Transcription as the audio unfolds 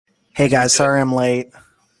Hey guys, sorry I'm late.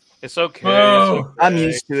 It's okay. Oh, It's okay. I'm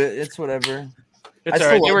used to it. It's whatever. It's all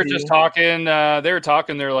right. They were just talking. They were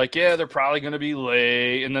talking. They're like, yeah, they're probably going to be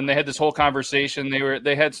late. And then they had this whole conversation.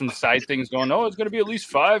 They had some side things going. Oh, it's going to be at least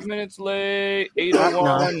 5 minutes late.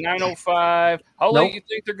 8:01, 9:05. How late you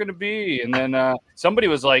think they're going to be? And then somebody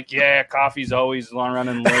was like, yeah, coffee's always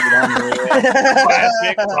running late.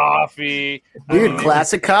 Classic coffee. Dude,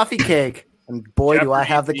 classic coffee cake. And boy, do I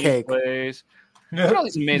have the cake.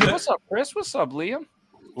 Charlie's amazing. What's up, Chris? What's up, Liam?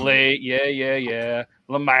 Late. Yeah.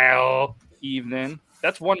 Lamau. Evening.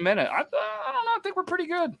 That's 1 minute. I don't know. I think we're pretty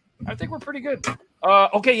good.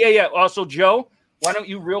 Okay, yeah. So, Joe, why don't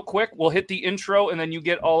you real quick? We'll hit the intro, and then you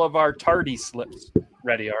get all of our tardy slips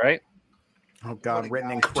ready, all right? Oh, God,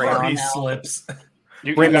 written in crayon. Tardy slips.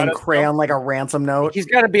 Written in crayon like a ransom note. He's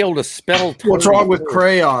got to be able to spell tardy. What's wrong with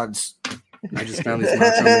crayons? I just found these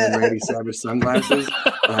Macho Man Randy Savage sunglasses,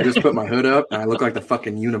 and I just put my hood up, and I look like the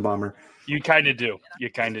fucking Unabomber. You kind of do.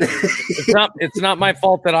 It's not my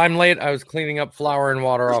fault that I'm late. I was cleaning up flour and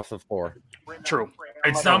water off the floor. True.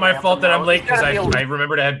 It's not my fault that I'm late because I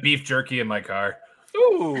remember to have beef jerky in my car.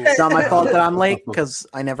 Ooh. It's not my fault that I'm late because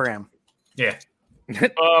I never am. Yeah.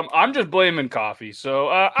 I'm just blaming coffee. So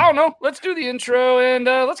I don't know. Let's do the intro and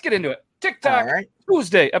let's get into it. TikTok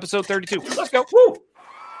Tuesday, episode 32. Let's go. Woo!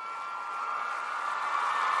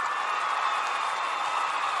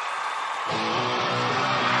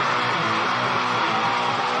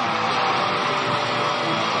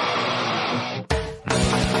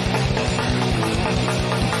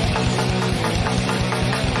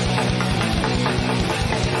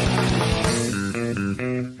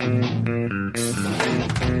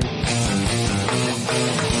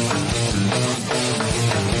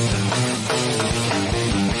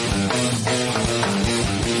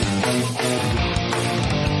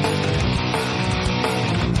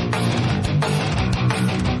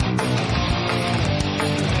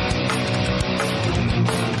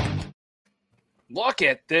 Look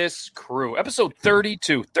at this crew. Episode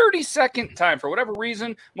 32. 32nd time. For whatever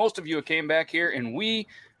reason, most of you came back here, and we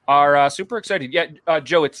are super excited. Yeah,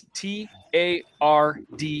 Joe, it's Tardy.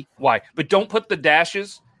 But don't put the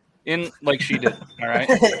dashes in like she did, all right?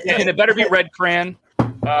 And it better be red crayon.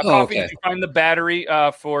 Coffee, did you find the battery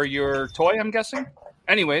for your toy, I'm guessing?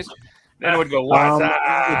 Anyways, then it would go, what's up?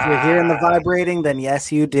 If you're hearing the vibrating, then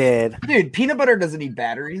yes, you did. Dude, peanut butter doesn't need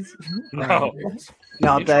batteries. No,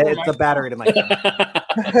 it's the battery to my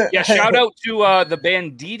phone. Yeah, shout out to the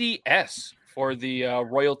band DDS for the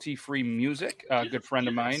royalty-free music. A good friend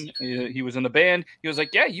of mine, he was in the band. He was like,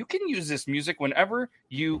 yeah, you can use this music whenever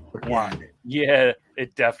you want. Yeah,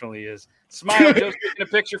 it definitely is. Smile, Joe's taking a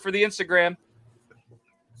picture for the Instagram.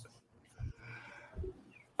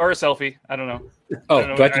 Or a selfie. I don't know. Oh,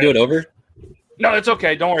 do I have to do it over? No, it's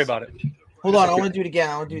okay. Don't worry about it. Hold on. I want to do it again.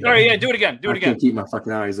 All right, yeah, do it again. I can't keep my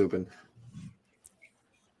fucking eyes open.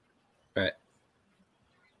 Right.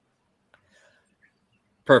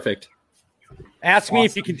 Perfect. Ask me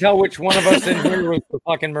if you can tell which one of us in here was the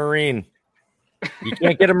fucking Marine. You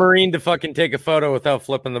can't get a Marine to fucking take a photo without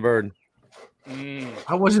flipping the bird.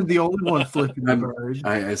 I wasn't the only one flipping the bird.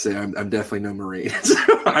 I say I'm definitely no Marine. So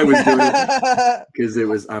I was doing it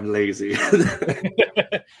because I'm lazy.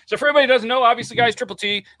 So for everybody who doesn't know, obviously, guys, Triple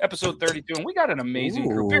T, episode 32, and we got an amazing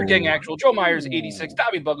crew. Beer Gang Actual, Joe Myers, 86,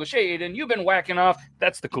 Dobby Bugler, Shay Aiden, you've been whacking off.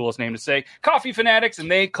 That's the coolest name to say. Coffee Fanatics,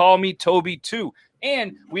 and they call me Toby, too.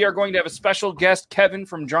 And we are going to have a special guest, Kevin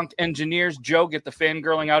from Drunk Engineers. Joe, get the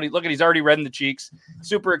fangirling out. Look at, he's already red in the cheeks.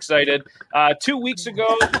 Super excited. 2 weeks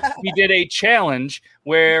ago, we did a challenge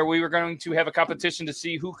where we were going to have a competition to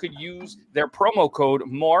see who could use their promo code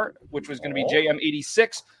MORE, which was going to be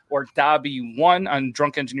JM86 or Dobby1 on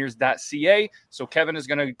drunkengineers.ca. So Kevin is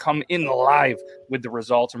going to come in live with the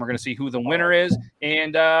results, and we're going to see who the winner is.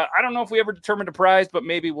 And I don't know if we ever determined a prize, but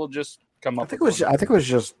maybe we'll just come up. I think it was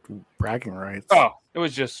just bragging rights. Oh, it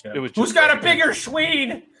was just. Who's got a bigger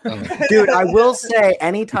Swede? Dude, I will say,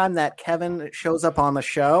 anytime that Kevin shows up on the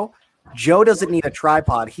show, Joe doesn't need a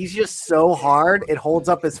tripod. He's just so hard it holds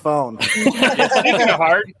up his phone. Yeah, speaking of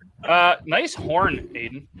hard, nice horn,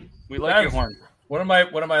 Aiden. We like your horn. One of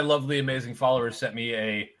my lovely, amazing followers sent me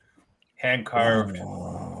a hand carved.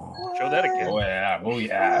 Show that again. Oh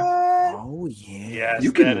yeah. Yes,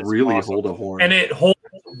 you can really hold a horn, and it holds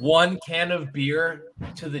one can of beer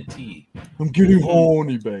to the T. I'm getting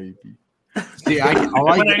horny, baby. See, I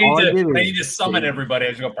need to summon everybody.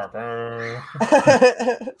 I just go.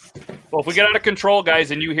 Well, if we get out of control,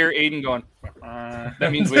 guys, and you hear Aiden going,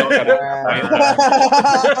 that means we all got to.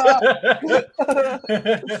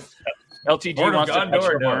 LTG wants to touch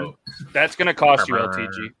the horn. That's going to cost you,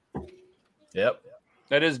 LTG. Yep.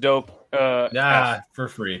 That is dope. For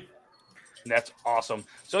free. That's awesome.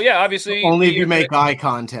 So yeah, obviously Only if you make eye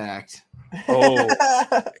contact. Oh,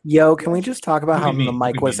 Yo, can we just talk about Look how at me, the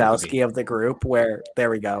Mike look at me, look at me. Wazowski of the group, where there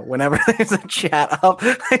we go. Whenever there's a chat up,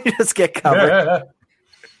 I just get covered.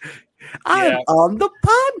 I'm on the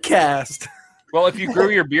podcast. well, if you grew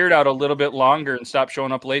your beard out a little bit longer and stopped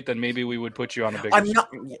showing up late, then maybe we would put you on a bigger. I'm not.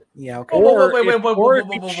 Yeah, okay. Or Wait, if- whoa, or whoa, if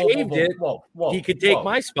he whoa, whoa, shaved whoa, it, whoa, whoa, he could take whoa.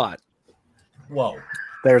 my spot. Whoa.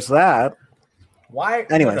 There's that. Why?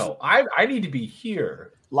 Anyways. No, I need to be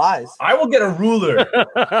here. Lies. I will get a ruler,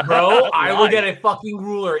 bro. I will get a fucking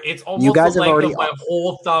ruler. It's almost You guys the have length already- of my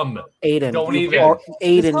whole thumb. Aiden, Don't you've even. al-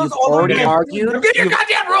 Aiden, This goes you've all the way already down. argued. Get your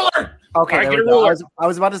goddamn ruler. Okay, Alright, there get we a go. ruler. I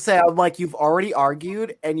was about to say, I'm like, you've already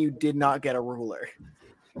argued and you did not get a ruler.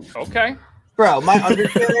 Okay. Bro, my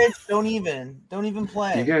undercarriage, don't even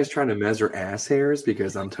play. You guys trying to measure ass hairs?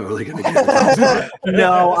 Because I'm totally gonna get the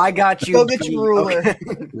No, I got you. Go get your ruler.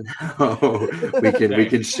 Okay. No, we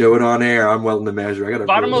can show it on air. I'm willing to measure. I got a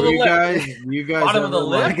Bottom of the ruler. lip. You guys Bottom of the ever,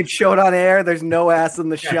 lip? I like, can show it on air. There's no ass in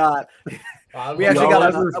the shot. We actually Y'all got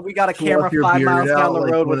ever a 4 fluff your miles beard down out the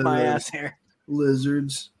like road one with of my those ass hair.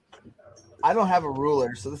 lizards? I don't have a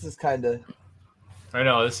ruler, so this is kind of. I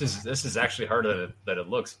know this is actually harder than it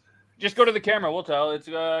looks. Just go to the camera. We'll tell. It's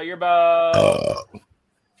you're about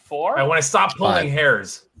 4. I want to stop pulling 5.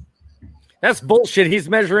 hairs. That's bullshit. He's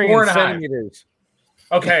measuring 4 in and a half. centimeters.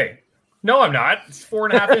 Okay. No, I'm not. It's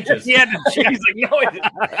 4.5 inches. He had to check. He's like, no, I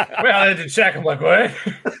didn't. Well, I had to check. I'm like, what?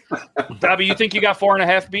 Dobby, you think you got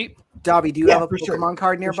 4.5 beat? Dobby, do you Yeah, have a for sure. Pokemon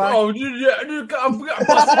card nearby? Oh, dude, I'm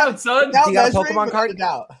busting out, son. Without You got a measuring, Pokemon without card? a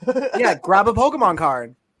doubt. Yeah, grab a Pokemon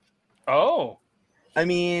card. Oh. I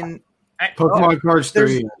mean, Pokemon cards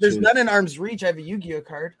there's 3 there's inches. none in arm's reach. I have a Yu-Gi-Oh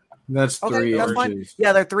card. That's Okay, 3 that's fine. inches.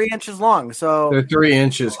 Yeah, they're 3 inches long. So They're 3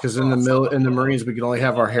 inches because in the Marines we could only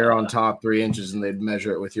have our hair on top 3 inches, and they'd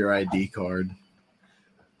measure it with your ID card.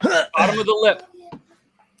 Bottom of the lip.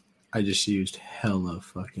 I just used hella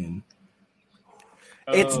fucking.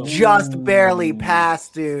 it's Oh. just barely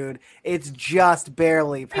past, dude. It's just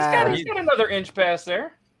barely He's past. got another inch past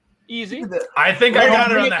there. Easy. I think I got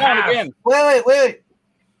it Bring on the down half. again. Wait.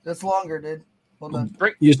 That's longer, dude. Hold on.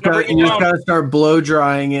 Bring, You just no, bring it down. gotta start blow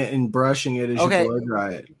drying it and brushing it as Okay. you blow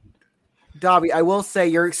dry it. Dobby, I will say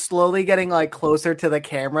you're slowly getting like closer to the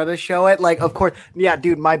camera to show it. Like, of course, yeah,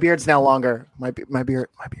 dude, my beard's now longer. My beard's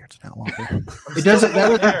now longer. That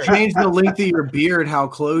doesn't change the length of your beard how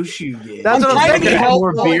close you get. That's what I'm trying to saying. get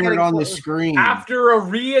More help beard getting on the close. screen. After a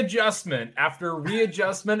readjustment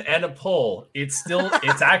and a pull, it's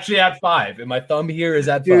actually at 5, and my thumb here is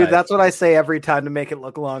at 5. Dude, that's what I say every time to make it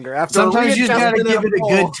look longer. After Sometimes you just gotta readjustment give and it a pull-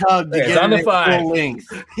 good tug to It's get on it the at 5. full length.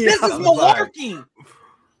 This Yeah. is malarkey.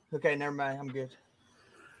 Okay, never mind. I'm good.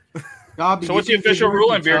 Dobby, So you what's the think you official can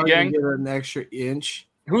rule in Beard tug Gang? and Get an extra inch.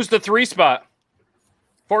 Who's the 3 spot?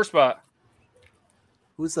 4 spot.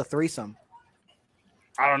 Who's the threesome?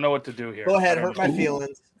 I don't know what to do here. Go ahead. I don't Hurt know. my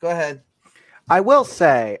feelings. Go ahead. I will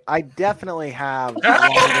say, I definitely have.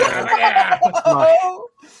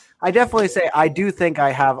 I definitely say I do think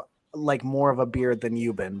I have like more of a beard than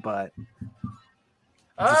you've been, but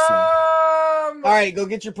All right, go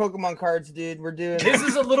get your Pokemon cards, dude. We're doing. This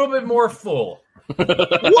is a little bit more full.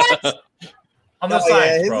 What? On the Oh, sides,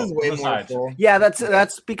 yeah, his bro. is way On the more sides. full. yeah,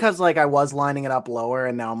 that's because like I was lining it up lower,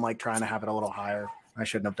 and now I'm like trying to have it a little higher. I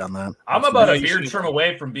shouldn't have done that. I'm That's about my- a beard trim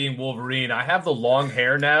away from being Wolverine. I have the long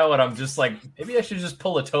hair now, and I'm just like, maybe I should just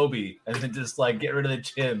pull a Toby and then just like get rid of the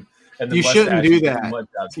chin. And the You shouldn't mustache do and that. the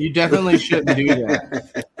mustache. You definitely shouldn't do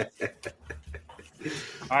that.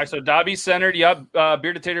 All right, so Dobby centered. Yep.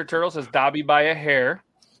 Bearded Tater Turtle says Dobby by a hair.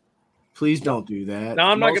 Please don't do that. No,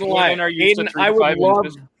 I'm not Most gonna lie. women are used to Aiden, 3 to 5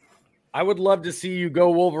 inches. I would love to see you go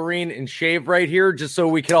Wolverine and shave right here, just so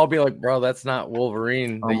we could all be like, bro, that's not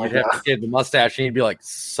Wolverine. Oh That my you'd have to shave the mustache, and you'd be like,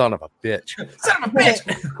 son of a bitch. Son of a bitch.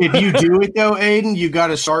 If you do it though, Aiden, you got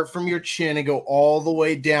to start from your chin and go all the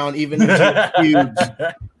way down, even into your pubes,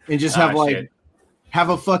 and just have shit. have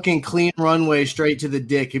a fucking clean runway straight to the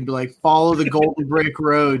dick, and be like, follow the golden brick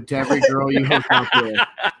road to every girl you hook up with.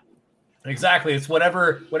 Exactly. It's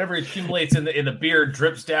whatever accumulates in the beard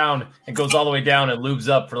drips down and goes all the way down and lubes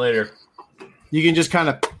up for later. You can just kind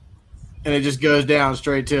of, and it just goes down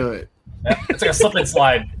straight to it. It's like a slip and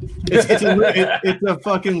slide. It's a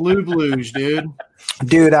fucking lube luge, dude.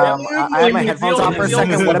 Dude, I have my Like, headphones on for a it's the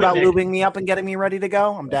only second. What about thing. lubing me up and getting me ready to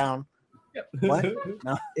go? I'm down. What?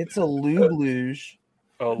 No. It's a lube luge.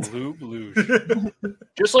 A lube luge.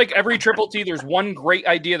 Just like every Triple T, there's one great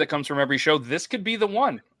idea that comes from every show. This could be the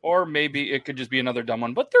one, or maybe it could just be another dumb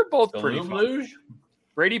one. But they're both The pretty lube fun. luge?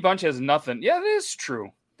 Brady Bunch has nothing. Yeah, that is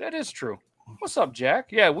true. That is true. What's up,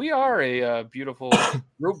 Jack? Yeah, we are a beautiful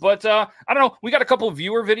group, but I don't know. We got a couple of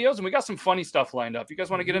viewer videos and we got some funny stuff lined up. You guys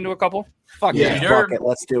want to get into a couple? Fuck Yeah, yeah. fuck it.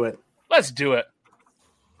 Let's do it. Let's do it.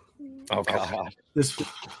 Oh god. This.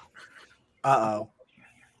 Uh-oh.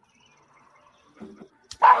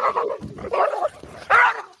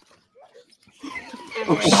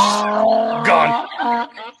 Gone.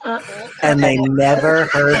 And they never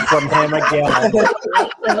heard from him again.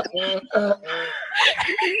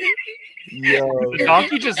 Yo. The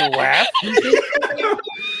donkey just laughed.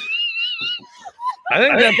 I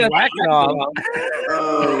think that's whacking off.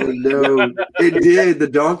 Oh no, it did. The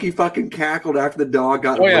donkey fucking cackled after the dog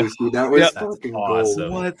got loose. Dude. That was fucking awesome.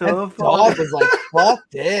 gold. What the That fuck? dog was like, fuck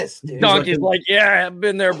this, dude. Donkey's like, yeah, I've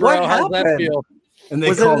been there, bro. What How's that happened? feel? And they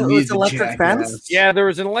Was call it me was the electric jackass. fence? Yeah, there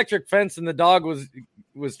was an electric fence, and the dog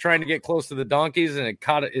was trying to get close to the donkeys, and it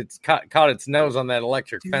caught its nose on that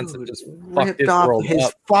electric fence and just fucked Ripped its off world his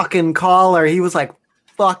up. fucking collar. He was like,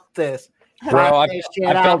 fuck this. Bro, I Fuck this shit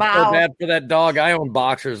felt so up. bad for that dog. I own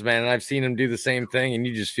boxers, man, and I've seen him do the same thing, and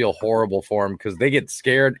you just feel horrible for him because they get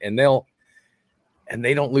scared and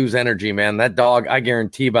they don't lose energy, man. That dog, I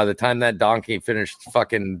guarantee by the time that donkey finished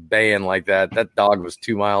fucking baying like that, that dog was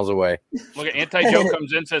 2 miles away. Look at Anti-Joe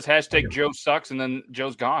comes in, says hashtag Joe sucks, and then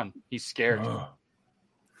Joe's gone. He's scared.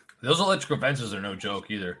 Those electrical fences are no joke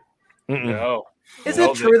either. Mm-mm. No. Is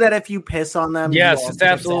it true that if you piss on them? Yes, you it's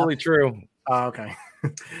also absolutely true. Oh, okay.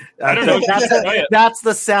 I don't know. That's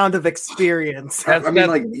the sound of experience. That's, I mean,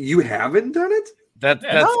 like you haven't done it. that's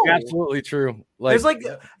No. absolutely true. There's like,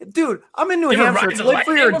 dude, I'm in New You ever Hampshire. ride It's the live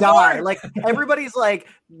free or lightning die. before? Like everybody's like,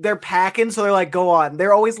 they're packing, so they're like, go on.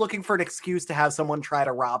 They're always looking for an excuse to have someone try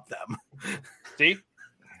to rob them. See?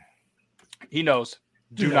 He knows.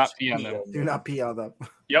 Do not pee on them. Do not pee on them.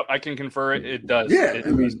 Yep, I can confer it. It does. Yeah, It I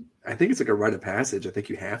mean, I think it's like a rite of passage. I think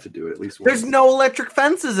you have to do it at least once. There's no electric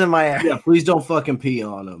fences in my area. Yeah, please don't fucking pee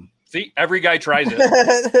on them. See, every guy tries it.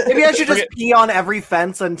 Maybe I should just pee on every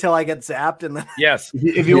fence until I get zapped, and then Yes.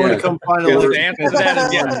 If you want Yeah. to come find a Yeah, little the answer to that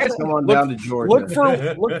is yes. come on Look- down to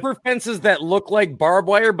Georgia. Look for fences that look like barbed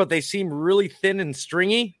wire, but they seem really thin and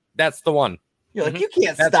stringy. That's the one. You're like, you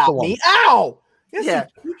can't That's stop the one. me. Ow! Yes, Yeah.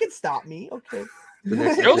 you can stop me. Okay. The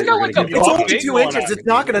next Joe's thing got you're like gonna a get- it's Oh, only big 2 one inches. on It's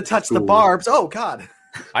not going to touch the Ooh. barbs. Oh God!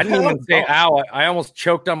 I didn't even say ow. I almost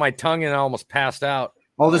choked on my tongue and I almost passed out.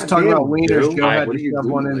 All this talking Damn, about wieners, Joe, Joe had what to are you shove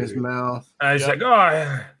one doing in his later? mouth. I was like,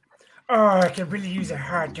 I can really use a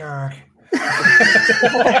hot dog.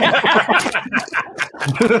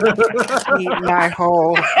 Eat my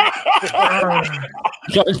hole. I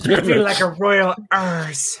feel like a royal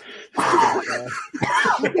arse.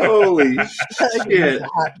 Holy shit!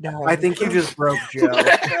 Hot dog. I think you just broke Joe. He's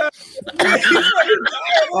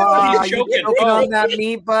You choking. choking on that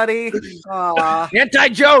meat, buddy. Aw.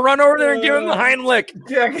 Anti-Joe, run over there and give him the Heimlich.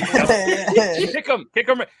 Kick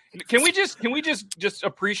him. Can we just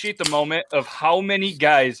appreciate the moment of how many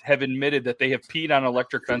guys have admitted that they have peed on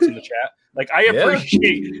electric fence in the chat? Like, I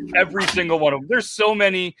appreciate every single one of them. There's so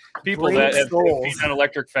many people Brave that have souls. peed on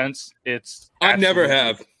electric fence. It's I never absolutely-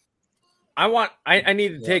 have. I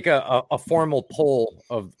need to take a formal poll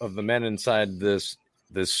of the men inside this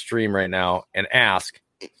stream right now and ask,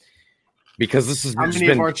 because this has How just many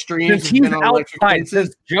of been our streams since have he's been on electric outside, fences?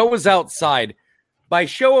 since Joe is outside. By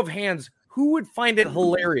show of hands, who would find it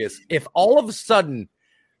hilarious if all of a sudden,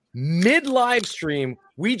 mid live stream,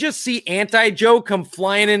 we just see Anti-Joe come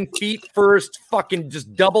flying in feet first, fucking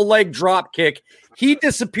just double leg drop kick. He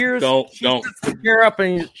disappears. Don't. Disappear up,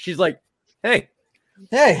 and she's like, "Hey."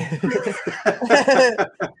 Hey.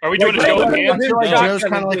 Are we doing a show of I hands? feel like No. Joe's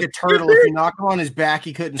kind of like a turtle. If you knock him on his back,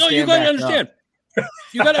 he couldn't No, stand you gotta back understand. up.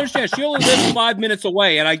 You gotta understand. She only lives 5 minutes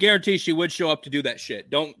away, and I guarantee she would show up to do that shit.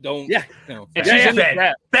 Don't. Yeah. You know. And she's in the Bet.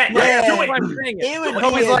 chat. Bet. Yeah. That's what I'm saying. It would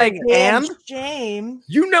Always be like, a damn and? shame.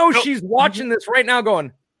 You know No. she's watching this right now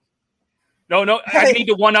going, No, I need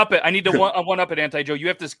to one up it. I need to one up it, Anti-Joe. You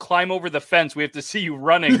have to climb over the fence. We have to see you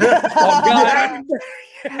running. "Oh God,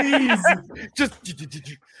 please." Just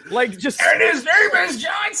And his name is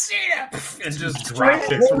John Cena. It's just drop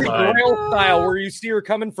kicks Holy from behind. Grail style, where you see her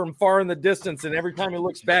coming from far in the distance, and every time he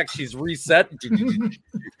looks back, she's reset. You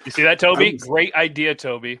see that, Toby? Great idea,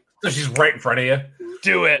 Toby. So she's right in front of you.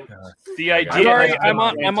 Do it. The idea. Sorry, I'm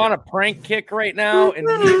on a prank kick right now, and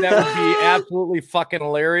that would be absolutely fucking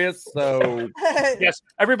hilarious. So Yes,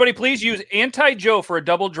 everybody, please use Anti-Joe for a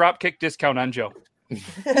double drop kick discount on Joe.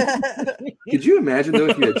 Could you imagine though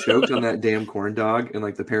if you had choked on that damn corn dog and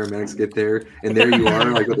like the paramedics get there and there you are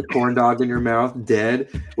like with a corn dog in your mouth, dead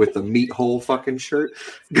with the meat hole fucking shirt.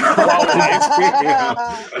 And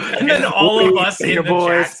then all of us in Your the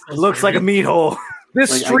boys. chat still Looks like a screaming. meat hole.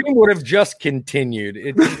 This Like, stream would have just continued.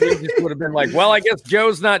 It just would have been like, well, I guess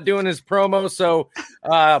Joe's not doing his promo, so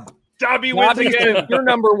Dobby wins Dobby, again. you're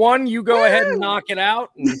number one. You go ahead and knock it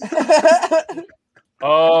out. And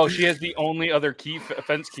Oh, she has the only other key,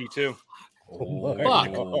 offense key, too. Fuck.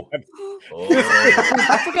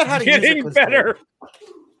 I forget how to use it. getting better.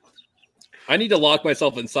 I need to lock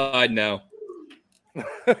myself inside now.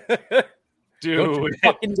 Don't you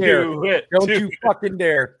fucking dare. Do it. Don't Do you it. fucking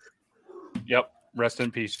dare. Yep. Rest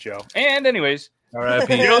in peace, Joe. And anyways, All right,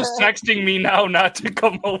 Joe's texting me now not to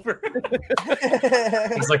come over.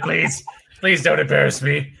 He's like, please don't embarrass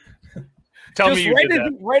me. Tell Just me you right, did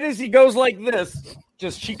as, that. right as he goes like this,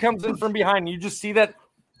 just she comes in from behind. You just see that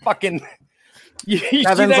fucking. You see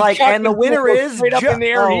Kevin's that like, and the shotgun winner go is straight up Joe. in the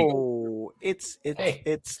air. He- Oh, it's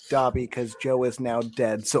Hey. Dobby because Joe is now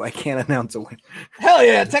dead, so I can't announce a winner. Hell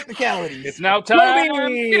yeah, technicalities. It's now time.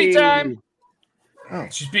 Toby! Kitty time.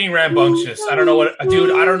 She's being rambunctious. I don't know what,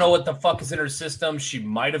 dude. I don't know what the fuck is in her system. She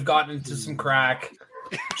might have gotten into some crack.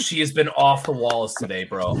 She has been off the walls today,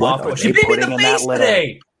 bro. What Off the are She they bit me in putting the in that face litter?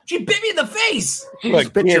 today. She bit me in the face.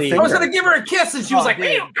 Look, Bit your Kitty. I was finger. gonna give her a kiss, and she was like,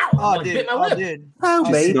 dude. "Ow, ow," Oh, like, dude. bit my Oh, lip. dude. Oh,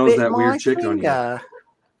 She babe, smells bit that weird my chick on you. finger.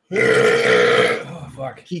 Oh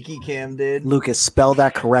fuck. Kiki Cam did. Lucas, spell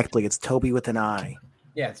that correctly. It's Toby with an I.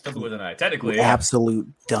 Yeah, it's Toby with an eye. Technically, You yeah. absolute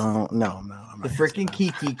don't. No. I'm The not freaking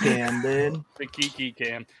Kiki Cam did. The Kiki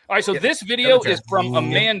cam. All right, so this video is from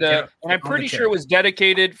Amanda, and I'm pretty sure it was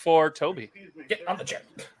dedicated for Toby. Get on the chair.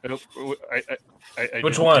 I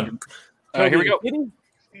Which didn't- one? Here we go.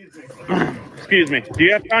 Excuse me. Do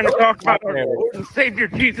you have time to talk about our Lord and Savior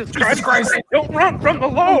Jesus Christ? Don't run from the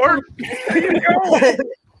Lord.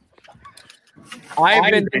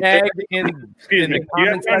 I've been tagged in Excuse the me. Do you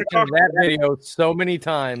have comment time to section of talk that video so many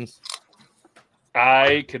times.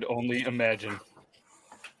 I could only imagine.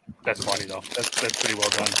 That's funny though. That's pretty well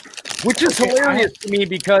done. Which is hilarious to me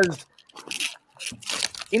because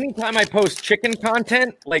anytime I post chicken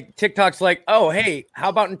content, like TikTok's like, oh, hey, how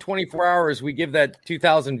about in 24 hours we give that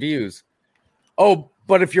 2,000 views? Oh,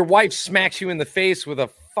 but if your wife smacks you in the face with a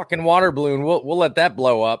fucking water balloon, we'll let that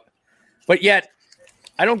blow up. But yet,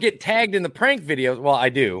 I don't get tagged in the prank videos. Well, I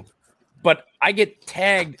do. But I get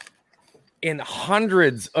tagged in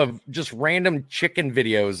hundreds of just random chicken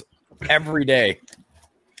videos every day.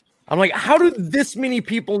 I'm like, how do this many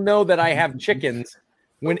people know that I have chickens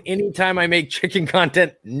when anytime I make chicken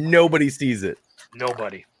content, nobody sees it?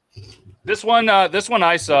 Nobody. This one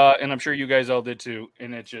I saw, and I'm sure you guys all did too.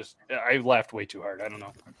 And it just, I laughed way too hard. I don't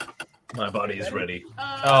know. My body is ready.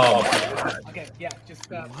 Oh, my God. Okay, yeah, just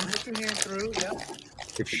put your hand through. Yep.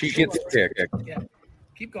 If she gets sick,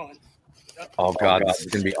 Keep going. Yep. oh God, this is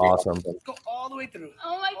gonna be awesome. Go all the way through.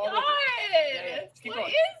 Oh my All the way god! Keep What going.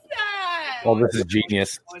 is that? Well, this is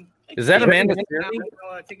genius. One. Is that Amanda?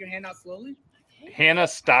 Take your hand out slowly. Hannah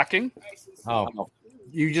Stocking. Oh,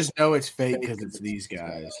 You just know it's fake because it's these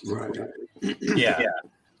guys. Right. Yeah.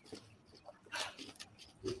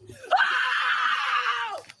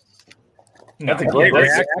 that's a No, great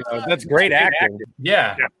that's- reaction. That's great acting.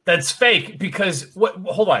 Yeah, that's fake because what?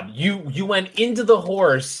 Hold on, you went into the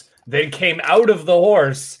horse, then came out of the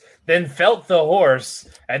horse, then felt the horse,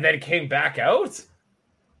 and then came back out.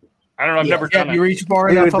 I don't know. I've never Yeah, done you it. reach far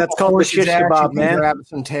Dude, enough. up that's the called the horse's shish ass, kebab, you can man. Grab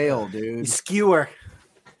some tail, You dude. skewer.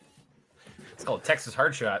 It's called Texas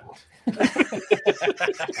Hard Shot.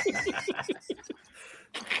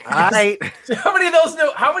 All right. How many of those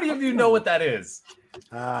know? How many of you know what that is?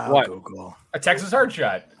 What? Google. A Texas Hard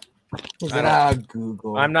Shot.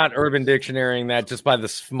 Google. I'm not Urban Dictionarying that just by the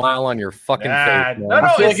smile on your fucking Nah, face. no, man. no,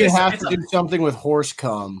 I feel it's like it just- has it's to do something with horse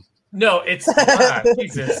cum it's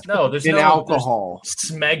Jesus. No, there's and no alcohol. there's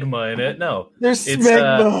smegma in it. No, There's It's,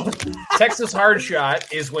 smegma. Texas Hard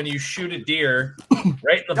Shot is when you shoot a deer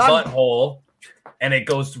right in the butthole, and it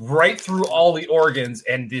goes right through all the organs,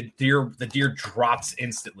 and the deer drops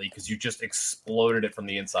instantly because you just exploded it from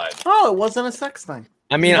the inside. Oh, it wasn't a sex thing.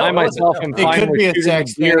 I mean, No, I it wasn't. myself No. am It fine could with be a shooting a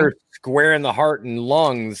sex deer square in the heart and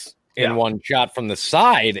lungs in Yeah. one shot from the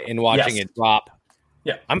side and watching Yes. it drop.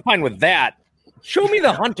 Yeah. I'm fine with that. Show me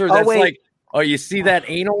the hunter that's wait. like, oh, you see that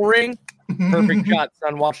anal ring? Perfect shot,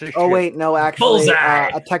 son. Watch this Oh shit. wait, no, actually, Bullseye.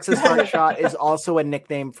 a Texas hard shot is also a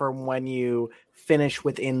nickname for when you finish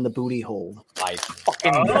within the booty hole. I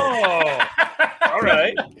fucking Oh, all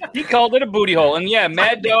right. He called it a booty hole, and yeah,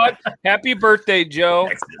 Mad Dog. Happy birthday, Joe.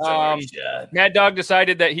 Texas Hard Shot. Mad Dog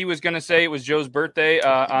decided that he was going to say it was Joe's birthday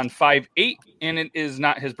on 5/8, and it is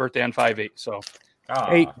not his birthday on 5/8. So,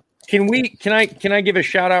 Hey, can I give a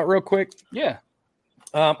shout out real quick? yeah.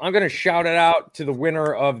 I'm going to shout it out to the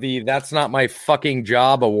winner of the That's Not My Fucking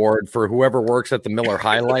Job award for whoever works at the Miller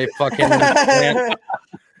High Life fucking plant.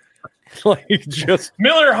 Like just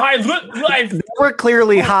Miller High Life. They were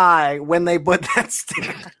clearly high when they put that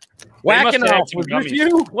sticker. whacking off. Was this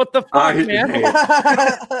you? What the fuck, man?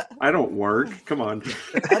 I don't work. Come on.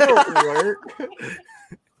 I don't work.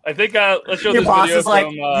 I think let's show Your this boss video is like,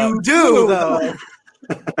 from. you do though.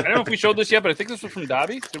 I don't know if we showed this yet, but I think this was from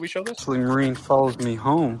Dobby. Did we show this? Muscling Marine follows me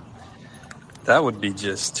home. That would be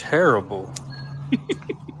just terrible. I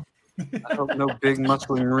hope no big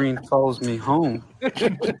muscling Marine follows me home.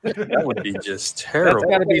 That would be just terrible.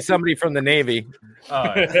 That's got to be somebody from the Navy.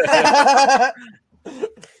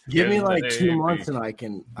 Give me like 2 months and I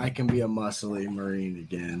can be a muscly Marine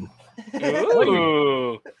again.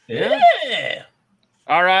 Ooh. Yeah.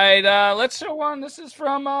 All right, let's show one. This is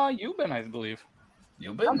from Euban, I believe.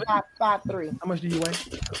 I'm Euban? 5'3". How much do you weigh?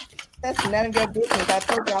 That's none of your business. I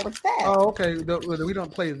told you I was fat. Oh, okay. We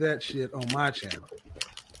don't play that shit on my channel.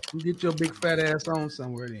 You get your big fat ass on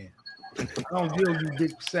somewhere then. I don't deal with you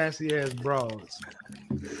big sassy ass broads.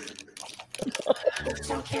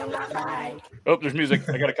 Oh, there's music.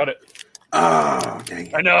 I gotta cut it. Oh, dang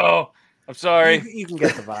it. I know. I'm sorry. You can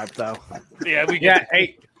get the vibe though. Yeah, we Yeah, get.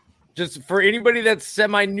 hey, just for anybody that's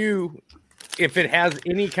semi-new, if it has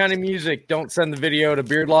any kind of music, don't send the video to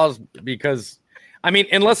Beard Laws because, I mean,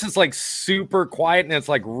 unless it's like super quiet and it's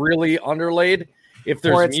like really underlaid. If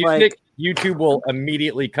there's music, like, YouTube will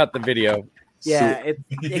immediately cut the video. Yeah, it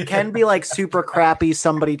can be like super crappy.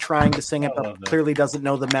 Somebody trying to sing it, but clearly doesn't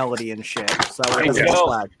know the melody and shit. So it doesn't get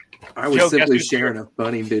flagged. I was simply sharing a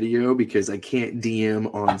funny video because I can't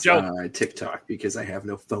DM on TikTok because I have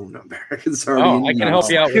no phone number. It's already I can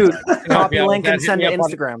help you out. Dude, copy link and send to Hit me up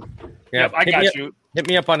on- Instagram. Yeah, Yep, I got you. Hit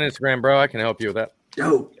me up on Instagram, bro. I can help you with that.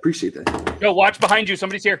 Oh, appreciate that. Joe, watch behind you.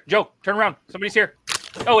 Somebody's here. Joe, turn around. Somebody's here.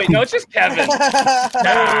 Oh wait, no, it's just Kevin. Kevin!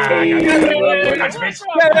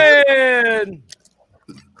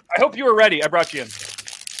 I hope you were ready. I brought you in.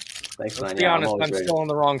 Thanks, Let's man. be Yeah, honest, I'm ready. still in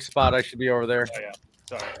the wrong spot. I should be over there. Oh, yeah.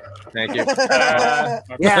 Sorry. Thank you.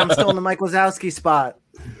 Yeah, I'm still in the Mike Wazowski spot.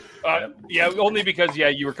 Yeah, only because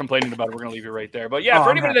you were complaining about it. We're gonna leave you right there. But yeah, Oh, for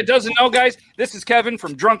I'm anybody happy. that doesn't know, guys, this is Kevin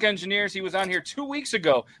from Drunk Engineers. He was on here 2 weeks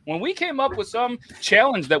ago when we came up with some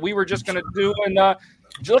challenge that we were just gonna do. And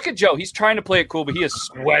look at Joe; he's trying to play it cool, but he is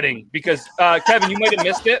sweating because Kevin, you might have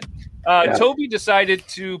missed it. Toby decided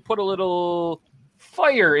to put a little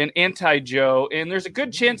fire in Anti-Joe, and there's a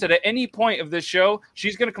good chance that at any point of this show,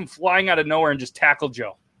 she's gonna come flying out of nowhere and just tackle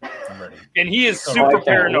Joe. And he is super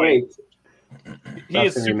paranoid. He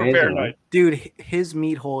is super paranoid. Dude, his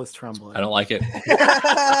meat hole is trembling. I don't like it.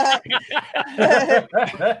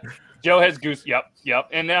 Joe has goose. Yep.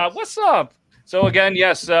 And what's up? So again,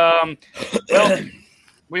 yes. Well,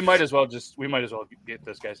 we might as well get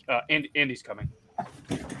this, guys. Andy's coming.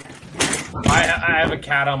 I have a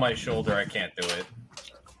cat on my shoulder. I can't do it.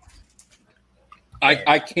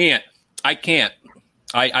 I can't.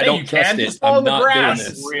 I don't you trust can. it. Just follow I'm the not grass. doing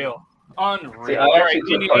this. Unreal. See, I All right,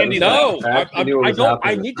 actually took part in Andy. that. No, I actually knew what was don't. I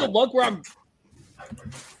happening. need to look where I'm.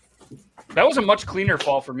 That was a much cleaner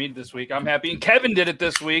fall for me this week. I'm happy. And Kevin did it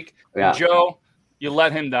this week. Yeah. Joe, you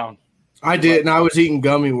let him down. I did, and I was eating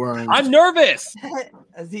gummy worms. I'm nervous. I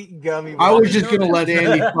was eating gummy. I was just gonna let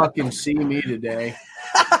Andy fucking see me today.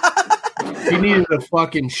 He needed a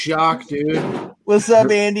fucking shock, dude. What's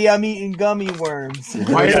up, Andy? I'm eating gummy worms.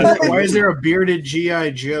 Why is there a bearded G.I.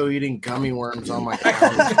 Joe eating gummy worms on my couch?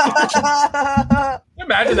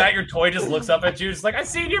 Imagine that your toy just looks up at you, just like, I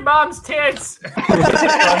seen your mom's tits.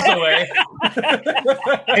 Runs away.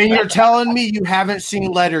 And you're telling me you haven't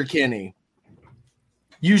seen Letterkenny?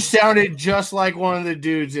 You sounded just like one of the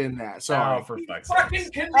dudes in that. Sorry. Oh, for fuck's Fucking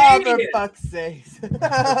sake. Oh, for fuck's sake.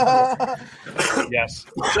 Yes.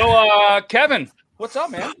 So, Kevin, what's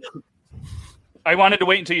up, man? I wanted to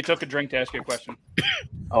wait until you took a drink to ask you a question.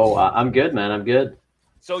 Oh, I'm good, man. I'm good.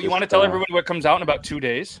 So you want to tell everybody what comes out in about 2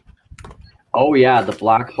 days? Oh yeah, the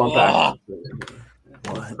black bump action.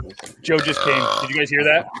 Joe just came. Did you guys hear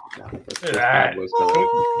that? That.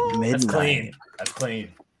 Midnight. That's clean. That's clean.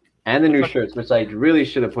 And the new shirts, which I really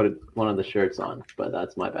should have put one of the shirts on, but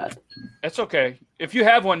that's my bad. That's okay. If you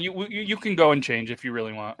have one, you can go and change if you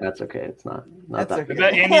really want. That's okay. It's not That's that okay. big. Is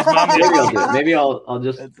that Andy's mom? Maybe I'll do it. Maybe I'll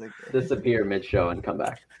just That's okay. disappear mid-show and come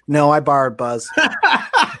back. No, I borrowed Buzz.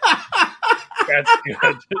 That's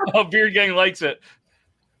good. Oh, Beard Gang likes it.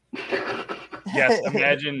 Yes,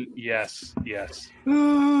 imagine. Yes.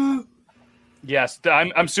 Yes,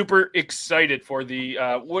 I'm super excited for the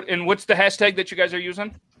what's the hashtag that you guys are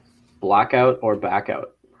using? Blackout or backout.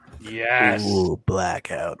 Yes. Ooh,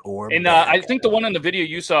 blackout or And I think the one on the video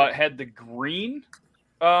you saw had the green.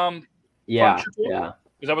 Yeah, Punch tool? yeah.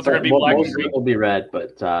 Is that what they're going to be? Well, Black most and of it green? will be red,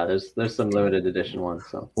 but there's some limited edition ones.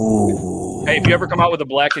 So. Ooh. Hey, if you ever come out with a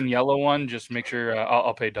black and yellow one, just make sure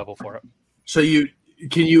I'll pay double for it. So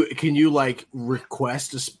can you like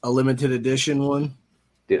request a limited edition one?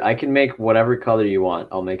 Dude, I can make whatever color you want.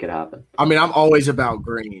 I'll make it happen. I mean, I'm always about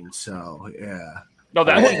green, so yeah. No,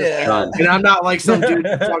 that one's done. And I'm not like some dude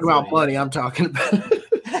talking about money. I'm talking about.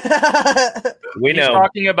 We know. He's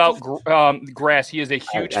talking about grass. He is a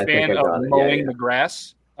huge I think fan I of got it. mowing Yeah. the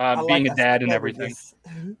grass, I being like a dad and us everything.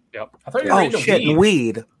 Yep. I thought you were Oh into shit, and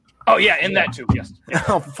weed. Oh yeah, and that too. Yes.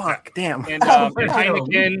 Oh fuck, damn. And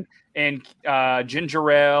Heineken and ginger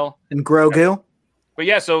ale And Grogu. But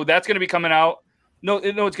yeah, so that's going to be coming out. No,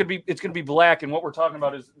 it's going to be black, and what we're talking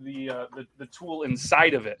about is the tool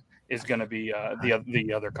inside of it is going to be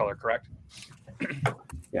the other color, correct?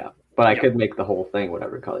 Yeah, but I could make the whole thing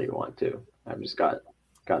whatever color you want to. I've just got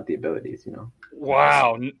the abilities, you know.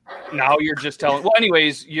 Wow. Now you're just telling. Well,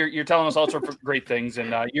 anyways, you're telling us all sorts of great things,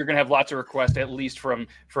 and you're gonna have lots of requests, at least from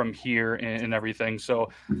here and everything. So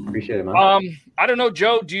appreciate it, man. I don't know,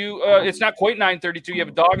 Joe. Do you? It's not quite 9:32. You have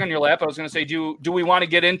a dog on your lap. I was gonna say, do we want to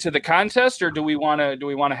get into the contest, or do we want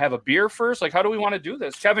to have a beer first? Like, how do we want to do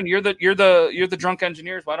this? Kevin, you're the drunk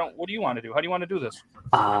engineers. What do you want to do? How do you want to do this?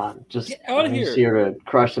 Just Get out of I'm just here. here to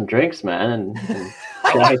crush some drinks, man, and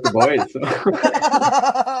chat with the boys. So.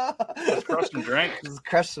 Crush and drink. Just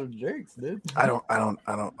crush some drinks, dude. I don't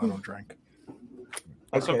drink.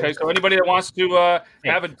 That's okay. So anybody that wants to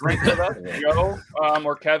have a drink with us, Joe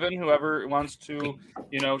or Kevin, whoever wants to,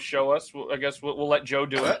 show us, I guess we'll let Joe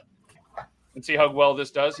do it and see how well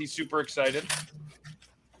this does. He's super excited.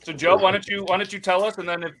 So Joe, why don't you tell us, and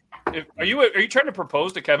then if are you trying to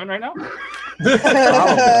propose to Kevin right now?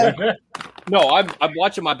 No, I'm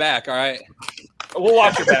watching my back. All right. We'll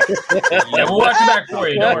watch your back. Yeah, we'll watch your back for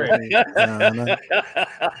you. Don't worry.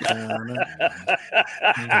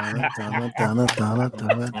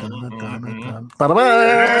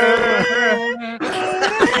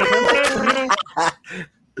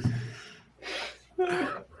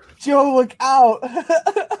 Joe, look out.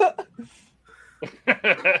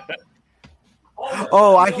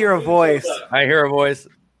 Oh, I hear a voice. I hear a voice.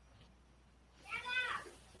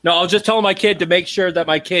 No, I was just telling my kid to make sure that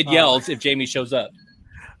my kid yells if Jamie shows up.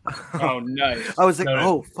 Oh, nice. I was like,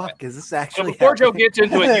 oh fuck, is this So actually before Joe happening? gets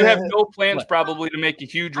into it, you have no plans probably to make a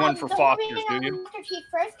huge one for Foster's, do you?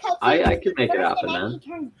 I can make it happen, man.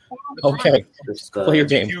 Okay. Just, Play your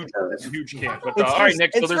game. Huge camp. But all right,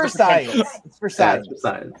 Nick. So It's there's for a potential. science. It's for science.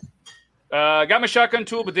 Science. Got my shotgun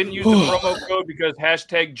tool, but didn't use the promo code because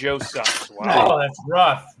 #Joe sucks. Wow. Oh, that's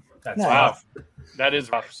rough. That's Wow. rough. That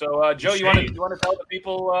is rough. So, Joe, you want to tell the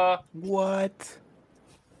people What?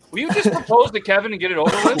 will you just propose to Kevin and get it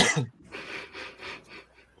over with?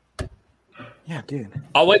 Yeah, dude.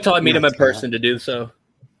 I'll wait till I meet him in person to do so.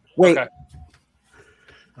 Wait.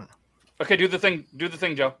 Okay, do the thing. Do the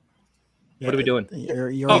thing, Joe. What are we doing? You're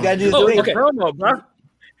You gotta do the thing. Okay. Promo, bro.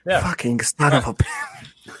 Yeah. fucking son of a bitch.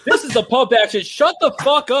 This is the pump action. Shut the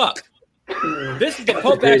fuck up. This is the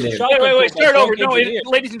pump action. Shut Wait. Start over. No,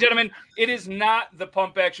 ladies and gentlemen, it is not the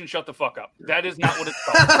pump action. Shut the fuck up. That is not what it's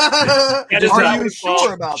called. That is not Are what you it's called.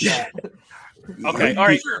 sure about that? Okay, all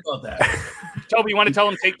right. Sure about that. Toby, you want to tell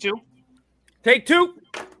him take two? Take two.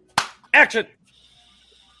 Action.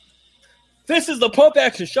 This is the pump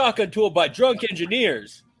action shotgun tool by drunk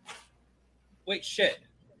engineers. Wait, shit.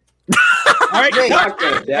 All right, Wait.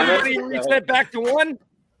 Everybody reset back to one.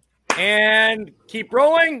 And keep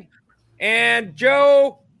rolling. And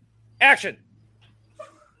Joe, action.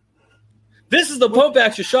 This is the pump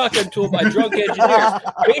action shotgun tool by drunk engineers.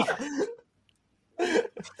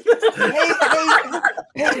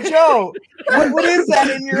 Hey, Joe, what is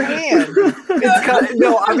that in your hand?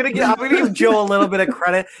 I'm gonna give Joe a little bit of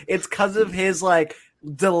credit. It's because of his like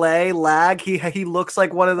lag. He looks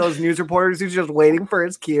like one of those news reporters who's just waiting for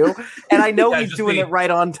his cue, and I know he's doing it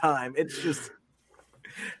right on time. It's just,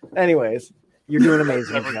 anyways, you're doing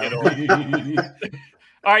amazing. Joe.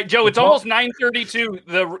 All right, Joe. It's almost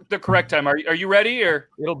 9:32. The correct time. Are you ready? Or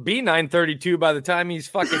it'll be 9:32 by the time he's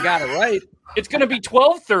fucking got it right. It's gonna be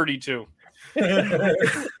 12:32. All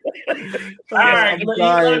right,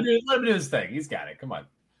 let him do his thing. He's got it. Come on.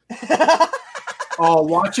 Oh,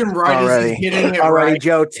 watch him right as he's getting it Alrighty, right.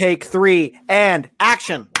 Joe. Take 3 and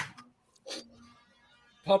action.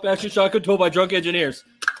 Pump action shotgun tool by drunk engineers.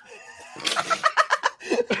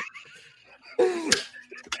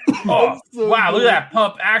 Oh, so wow. Look good. at that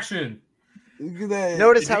pump action. Look at that.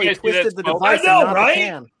 Notice Did how you he guys see that twisted the smoke? device I know, and not right? the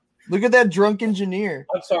can. Look at that drunk engineer.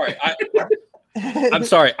 I'm sorry. I'm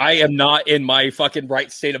sorry. I am not in my fucking right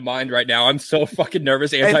state of mind right now. I'm so fucking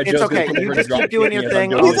nervous. It's okay. You just keep doing your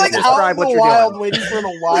thing. He's like out in the wild doing. waiting for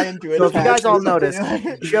the lion to So if you attack. guys all notice,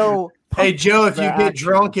 Joe. Hey, Joe, if you the get action.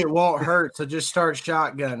 drunk, it won't hurt. So just start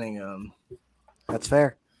shotgunning them. That's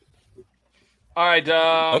fair. All right.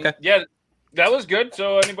 Okay. Yeah, that was good.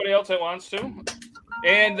 So anybody else that wants to?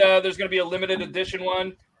 And there's going to be a limited edition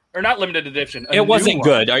one. Or not limited edition. It wasn't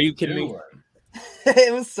good. Are you kidding me?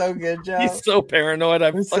 It was so good, Joe. He's so paranoid.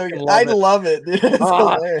 I so fucking good. love I it. love it, dude. It's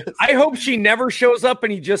hilarious. I hope she never shows up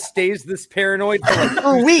and he just stays this paranoid for like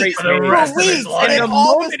For weeks. straight For days. weeks. And And the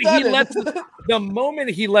all of a moment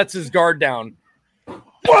he sudden- lets his guard down,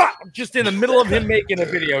 just in the middle of him making a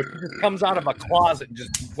video, she just comes out of a closet and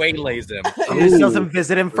just waylays him. He just doesn't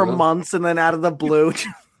visit him for months, and then out of the blue,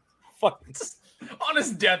 On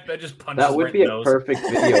his deathbed, just punches That would right be in the a nose. perfect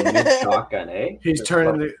video mid-shotgun, eh? He's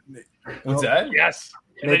turning the. What's that? Yes.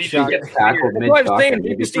 And then you He gets tackled That's what I'm saying.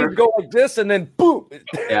 mid-shotgun. You just need to go like this and then boom.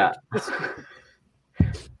 Yeah.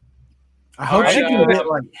 I hope she can get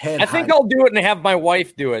like head. I think I'll do it and have my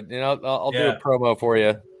wife do it. You know, I'll do Yeah. a promo for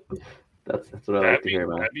you. That's what I like to hear,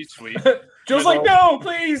 man. That'd be sweet. Joe's like, no,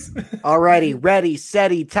 please. Alrighty, ready,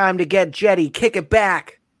 steady, time to get jetty. Kick it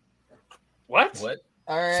back. What?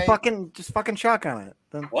 All right. Just fucking shotgun it.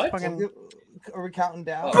 Then What? fucking- Are we counting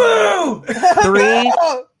down? Boo! 3,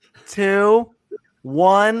 2,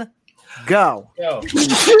 1, go. Go.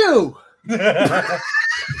 Two.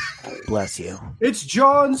 Bless you. It's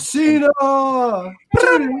John Cena. I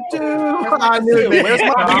knew it. Where's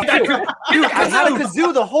my dude? I had a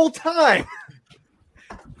kazoo the whole time.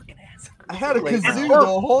 I had a kazoo the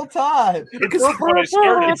whole time. It's when I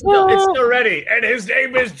started. It's still ready. And his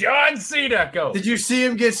name is John Cena. Go. Did you see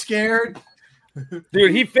him get scared?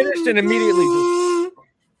 Dude, he finished and immediately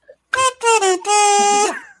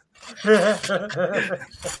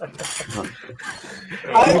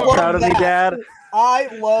I love proud of me, that. Dad. I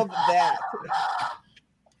love that.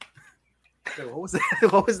 What was that?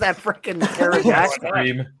 What was that freaking pterodactyl?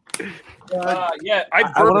 Scream. Yeah, I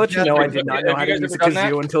want to let you know I Have did not know how to you guys use a ever done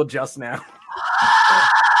that? kazoo until just now.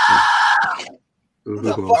 Ooh,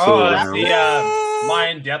 Oh, so that's loud. the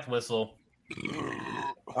Mayan death whistle.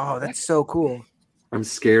 Oh, that's so cool. I'm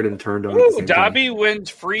scared and turned on. At the Ooh, same time. Dobby wins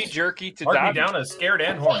free jerky to Mark me Dobby. down as scared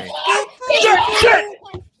and horny.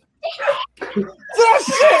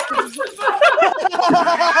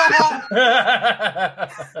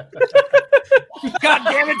 God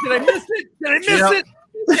damn it, did I miss it? Did I miss Yep. it?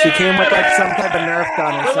 She came with like some type of Nerf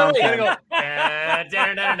gun or something. Is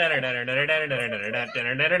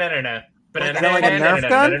that like a Nerf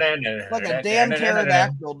gun? Like a damn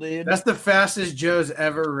pterodactyl, dude. That's the fastest Joe's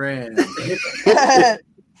ever ran.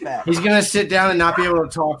 Fat. He's gonna sit down and not be able to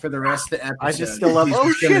talk for the rest of the episode. I just still love. He's Oh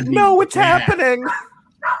gonna shit! be No, what's gagged. happening?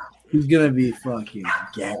 He's gonna be fucking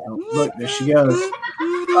gagged. Look, there she goes.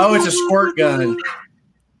 Oh, it's a squirt gun.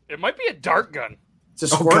 It might be a dart gun. It's a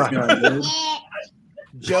squirt gun, dude.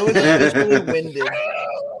 Joe is officially winded.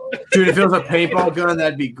 Dude, if it was a paintball gun,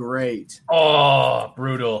 that'd be great. Oh,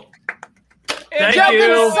 brutal. Thank Joe you.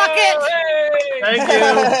 can suck it.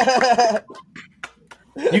 Thank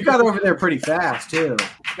you. You got over there pretty fast too.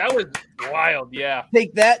 That was wild, yeah.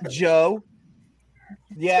 Take that, Joe.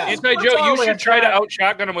 Yeah. Anti Joe, you should try to out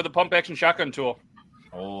shotgun him with a pump action shotgun tool.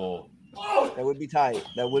 Oh. That would be tight.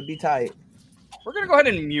 That would be tight. We're gonna go ahead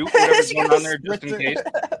and mute whatever's going on there just in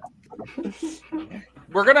case.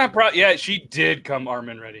 We're gonna yeah, she did come arm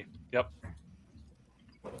and ready. Yep.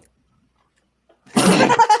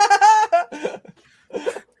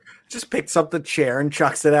 Just picks up the chair and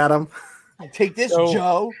chucks it at him. Take this, So-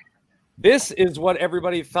 Joe. This is what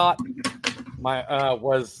everybody thought my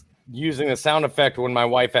was using a sound effect when my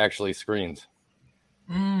wife actually screens.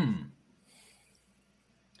 I thought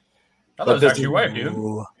But it was this actually your wife, dude.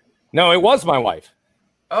 No, it was my wife.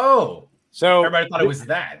 Oh. So Everybody thought it was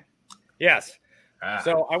that. Yes. Ah.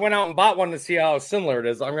 So I went out and bought one to see how similar it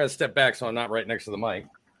is. I'm going to step back so I'm not right next to the mic.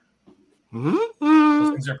 Those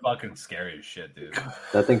things are fucking scary as shit, dude.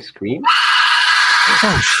 That thing screams?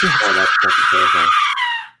 Oh shit! Oh, that's fucking terrifying.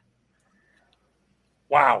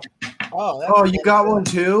 Wow. Oh, you got one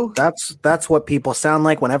too? That's what people sound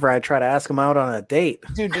like whenever I try to ask them out on a date.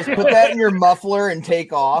 Dude, just put that in your muffler and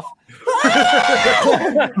take off.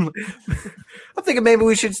 I'm thinking maybe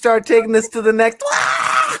we should start taking this to the next.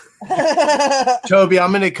 Toby,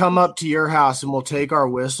 I'm gonna come up to your house and we'll take our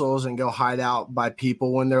whistles and go hide out by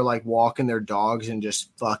people when they're like walking their dogs and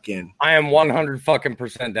just fucking. I am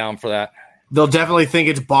 100% down for that. They'll definitely think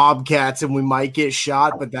it's bobcats and we might get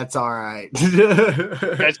shot, but that's all right.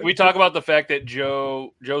 Guys, can we talk about the fact that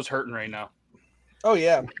Joe's hurting right now? Oh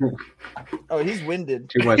yeah. Oh, he's winded.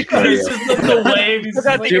 Too much It's cardio. just the wave. He's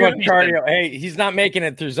Too much cardio. Hey, he's not making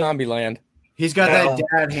it through Zombieland. He's got that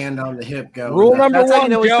dad hand on the hip going. Rule number That's how you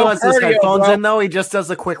one, know he Joe, still has his cardio, headphones bro. in, though. He just does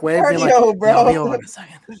a quick wave. being Cardio, like, bro. "Yeah, I'll be over in a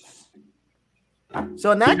second."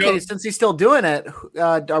 So in that case, since he's still doing it,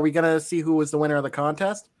 are we gonna see who was the winner of the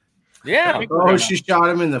contest? Yeah. Oh, she shot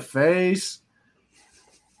him in the face.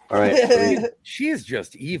 All right. She is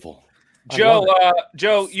just evil. Joe,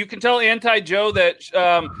 Joe, you can tell Anti-Joe that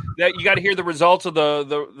that you got to hear the results of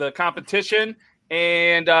the competition,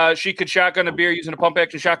 and she could shotgun a beer using a pump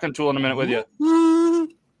action shotgun tool in a minute with you.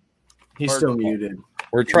 He's still muted.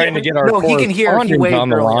 We're trying to get our he can hear if he correspondent waved on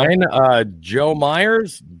the earlier. line. Joe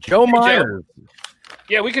Myers. Joe Myers.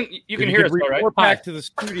 Yeah, we can. You can hear us, all right? Report back to the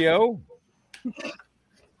studio.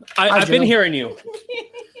 I've been hearing you.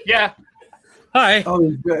 Yeah. Hi. Oh,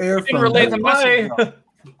 You can relay the message.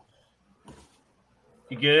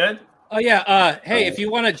 You good? Oh yeah. Hey, if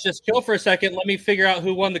you want to just chill for a second, let me figure out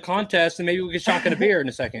who won the contest, and maybe we can shotgun a beer in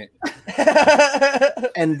a second.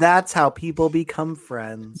 And that's how people become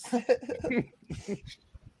friends.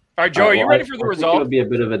 All right, Joe, are you ready for the It'll result? be a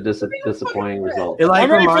bit of a disappointing result. It like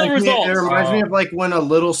I'm ready for the reminds me. It results. reminds me of like when a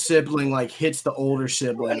little sibling like hits the older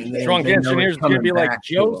sibling, and Drunk they know engineers it's going to coming be like, back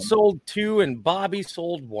to Joe them. sold 2 and Bobby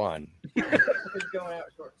sold 1.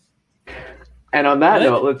 And on that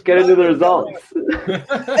note, let's get into the results.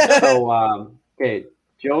 So, okay,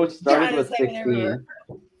 Joe started with 16,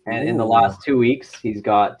 and in the last 2 weeks, he's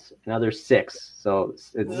got another 6. So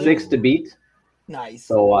it's 6 to beat. Nice.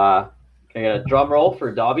 So, can I get a drum roll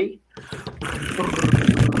for Dobby?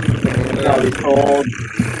 Dobby sold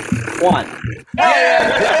 1.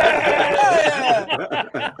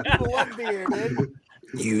 One beer, dude.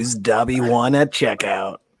 Use Dobby1 at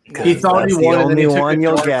checkout. He thought he That's the won, and then only he took one a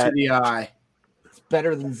you'll dart get. to the eye. It's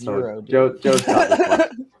better than So zero, dude. Joe's got this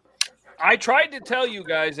one. I tried to tell you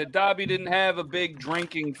guys that Dobby didn't have a big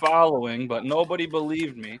drinking following, but nobody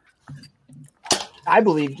believed me. I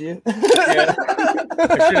believed you.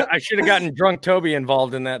 I should have gotten Drunk Toby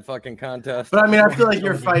involved in that fucking contest. But I mean, I feel like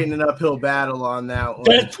you're fighting an uphill battle on that one.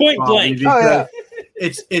 That's point Bobby, blank. because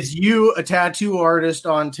it's you, a tattoo artist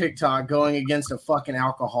on TikTok, going against a fucking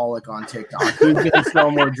alcoholic on TikTok. Who's gonna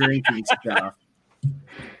sell more drinking stuff?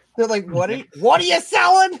 They're like, what are you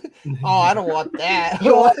selling? Oh, I don't want that.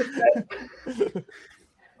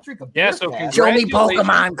 Drink a beer Yeah, so fast. Show me congratulations.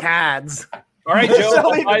 Pokemon cards. All right, Joe, Show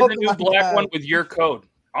me buy the new Pokemon black cards. one with your code.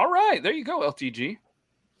 All right, there you go, LTG.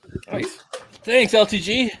 Nice. Thanks,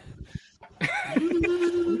 LTG.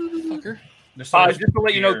 Fucker. There's so much Just to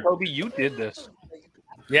let you know, beer. Toby, you did this.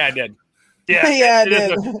 Yeah, I did. Yeah, Yeah, it is I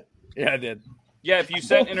a- did. Yeah, I did. yeah. If you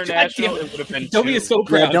said God international, damn it would have been Toby 2. is so Yeah,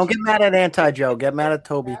 proud. don't get mad at Anti-Joe. Get mad at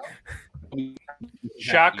Toby.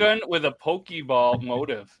 Shotgun with a Pokeball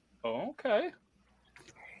motive. Oh, okay.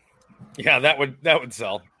 Yeah, that would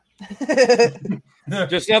sell.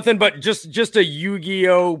 Just nothing but just a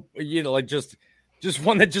Yu-Gi-Oh, like just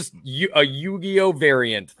one that a Yu-Gi-Oh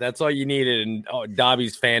variant. That's all you needed, and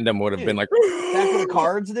Dobby's fandom would have been like, Back with the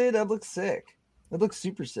cards, dude. That looks sick. That looks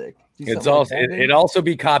super sick. Do it's something like also that, dude. it also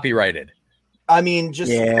be copyrighted. I mean,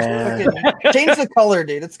 just Yeah. fucking change the color,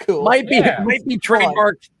 dude. It's cool. Might be Yeah.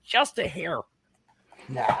 trademarked just a hair.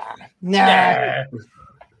 Nah.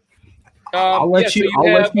 I'll let you. I'll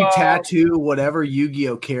let you have, tattoo whatever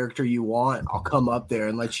Yu-Gi-Oh character you want. I'll come up there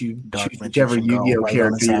and let you Dark choose whichever Magician Girl Yu-Gi-Oh right on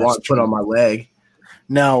character his you ass want. Put on my leg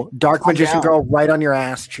No, Dark Calm Magician down. Girl right on your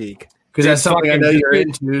ass cheek. because that's something I fucking know just you're do-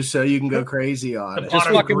 into. So you can go crazy on it. Pot Just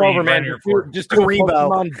of fuck him greed over, right man. in your Just do forehead. a Karibo.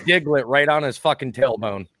 Pokemon Diglett right on his fucking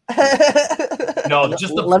tailbone. No,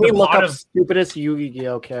 just the, Let me the look pot up of stupidest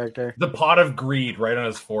Yu-Gi-Oh character. the pot of greed right on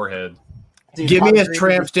his forehead. Dude, Give me Pot a of Greed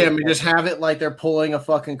tramp is stamp sick, and just have it like they're pulling a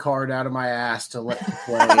fucking card out of my ass to let me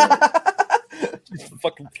play it.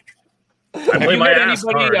 Fucking I play you my had ass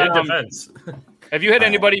anybody, card in um, defense. Have you had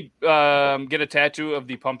anybody get a tattoo of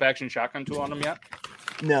the pump action shotgun tool on them yet?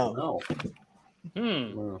 No. No,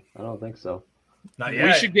 Hmm. I don't think so. Not We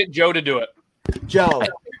yet. should get Joe to do it. Joe.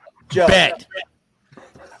 bet.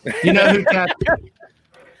 You know who tattooed?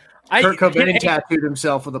 Kurt Cobain Can- tattooed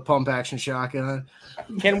himself with a pump action shotgun.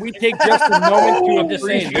 Can we take just a moment to I'm just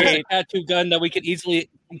saying, here's a appreciate? tattoo gun that we could easily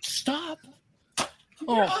stop.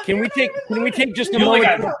 Oh, can we take just a You only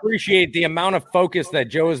moment got- to appreciate the amount of focus that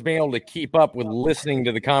Joe has been able to keep up with listening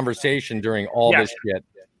to the conversation during all Yeah. this shit?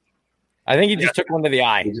 I think he just took one to the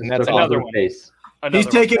eye, He just and that's took all. another Another one. face. Another He's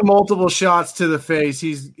one. taking multiple shots to the face.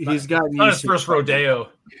 He's gotten Not his used to first rodeo.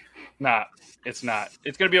 Nah, it's not.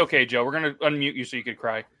 It's gonna be okay, Joe. We're gonna unmute you so you could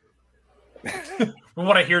cry. We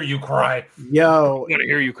want to hear you cry. Yo, I want to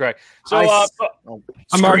hear you cry. So, I-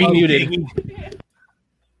 I'm already Scream muted. Biggie.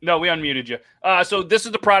 No, we unmuted you. So this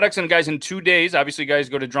is the products, and guys, in 2 days, obviously, guys,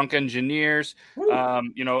 go to Drunk Engineers.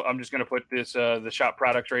 I'm just going to put this the shop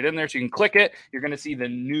products right in there, so you can click it. You're going to see the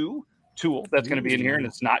new tool that's going to be in here, and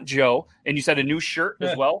it's not Joe. And you said a new shirt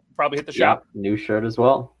as well. Probably hit the shop. New shirt as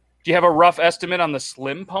well. Do you have a rough estimate on the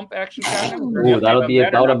slim pump action shotgun? Ooh, that'll be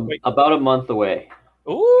about a month away.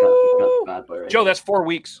 Ooh, got right Joe, that's 4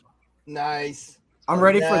 weeks. Nice. I'm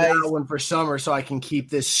ready for that one for summer, so I can keep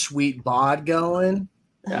this sweet bod going.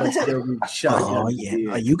 Let's go shotgun. Oh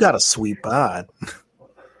yeah, you got a sweet bod.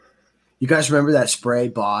 You guys remember that spray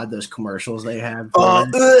bod? Those commercials they had.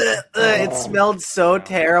 It smelled so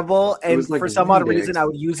terrible, and like for some odd Windex. reason, I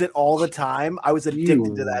would use it all the time. I was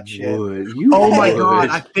addicted to that shit. Oh my god,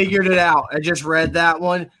 I figured it out. I just read that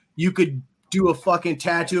one. You could do a fucking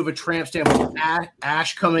tattoo of a tramp stamp with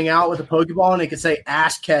Ash coming out with a Pokeball, and it could say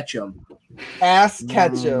 "Ass catch 'em." Ass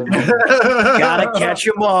catch 'em. Gotta catch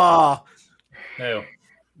 'em all. No.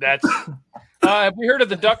 That's. Have we heard of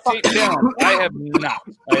the duct tape challenge? I have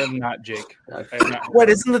not, Jake. I have not. What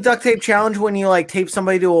isn't the duct tape challenge when you like tape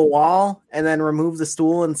somebody to a wall and then remove the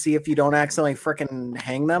stool and see if you don't accidentally freaking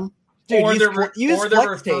hang them? Dude, Or use they're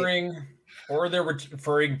flex tape.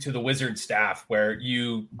 referring to the Wizard staff, where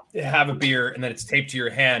you have a beer and then it's taped to your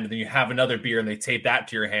hand, and then you have another beer and they tape that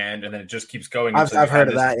to your hand, and then it just keeps going. I've until you heard have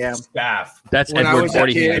of that, yeah. Staff. That's When I Edward was a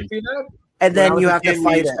 40 kid- hand. And then you have to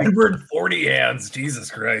fight it. Edward 40 hands. Jesus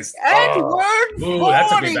Christ. Edward Ooh,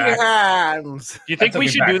 that's a 40 good back. hands. Do you think That's a we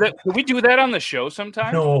good should back. do that? Can we do that on the show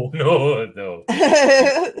sometime? No. No.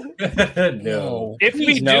 If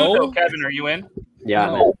we do, though, Kevin, are you in? Yeah,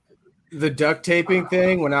 No. The duct taping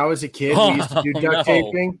thing, when I was a kid, we used to do duct No.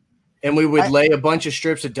 taping, and we would lay a bunch of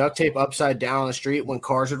strips of duct tape upside down on the street. When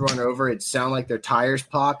cars would run over, it'd sound like their tires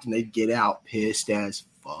popped, and they'd get out pissed as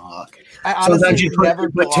fuck. I honestly Sometimes you never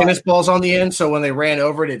put thought- tennis balls on the end, so when they ran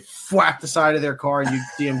over it, it'd whack the side of their car, and you'd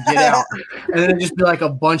see them get out. And then it'd just be like a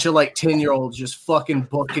bunch of like 10-year-olds just fucking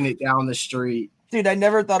booking it down the street. Dude, I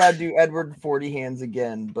never thought I'd do Edward 40 hands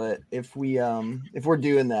again, but if we're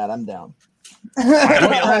doing that, I'm down.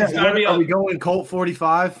 Are we going Colt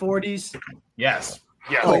 45 40s? Yes.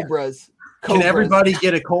 Yeah. Cobras. Can everybody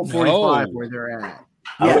get a Colt 45 No. where they're at?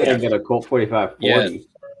 I would get a Colt 45 40, Yeah.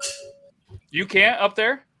 You can't up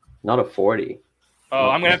there? not a 40. Oh,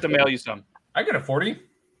 I'm gonna have to mail you some. I get a 40.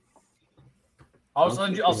 I'll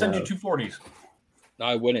send you 2 40s. No,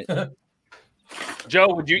 I wouldn't.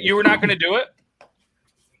 Joe, would you were not gonna do it?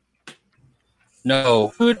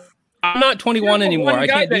 No. Dude, I'm not 21 anymore. I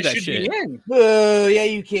can't do that shit. Boo! Yeah,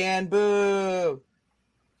 you can. Boo!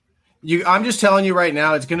 I'm just telling you right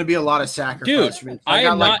now, it's going to be a lot of sacrifice. Dude, for me. I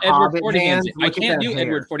got, am like, not Edward Hobbit 40 hands. I Look at can't that do hair.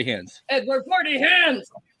 Edward 40 hands. Edward 40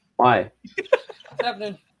 hands. Why? What's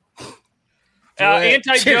happening?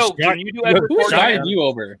 Anti Joe, can you do Edward Who 40 sided hands? you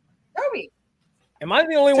over? Toby. Am I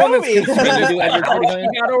the only one that's Toby. considering Can you do Edward 40 hands?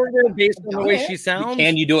 she got over there based on the way she sounds?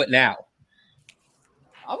 Can you do it now?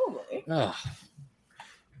 Probably. Ugh.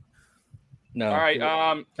 No. All right.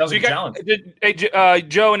 That So was you a guys, challenge.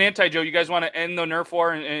 Joe and Anti Joe, you guys want to end the Nerf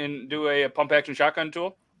war and do a pump action shotgun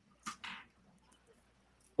tool?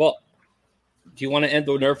 Well, do you want to end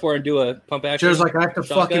the Nerf war and do a pump action? Joe's like, I have to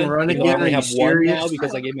shotgun? fucking run You again. Are only you have one now serious?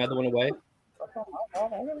 because I gave my other one away.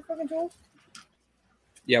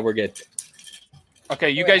 Yeah, we're good. Okay,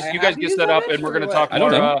 you Wait, guys I get have to use set that up, bitch and we're or gonna what? talk I more.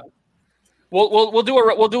 don't know. We'll do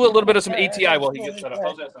a little bit of some ATI while he gets set up.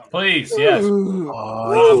 How's that sound? Please, yes. And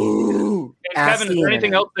Ask Kevin, is the there anything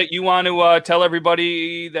internet. else that you want to tell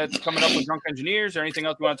everybody that's coming up with Drunk Engineers, or anything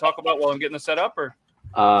else you want to talk about while I'm getting this set up? Or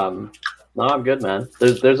No, I'm good, man.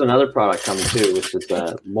 There's another product coming too, which is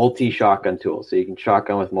a multi-shotgun tool, so you can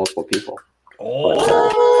shotgun with multiple people.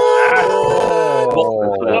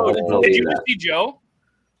 Did you just see Joe?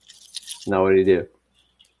 No, what do you do?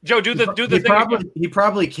 Joe, do the He thing. probably, he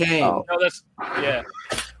probably came. Oh. No, that's yeah.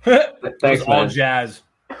 Thanks, all man. jazz.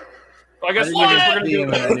 I guess I we're gonna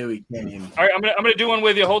do. I knew he came. All right, I'm gonna do one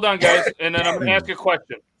with you. Hold on, guys, and then I'm gonna ask a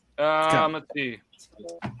question. Let's see.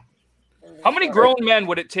 How many grown men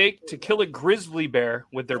would it take to kill a grizzly bear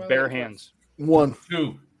with their bare hands? 1,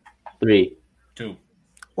 2. 3. 2.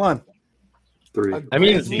 1. 3. I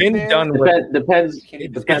mean, it's been done with. Depends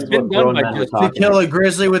been what done grown by men we're just- To talking kill about. a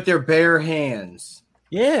grizzly with their bare hands.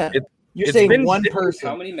 Yeah. You're It's saying been- one How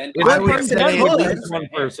person. many men? I would It's say done at with least- one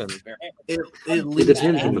person. At It least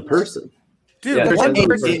depends on the person. Dude, Yeah, but there's one a-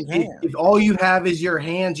 person if, if all you have is your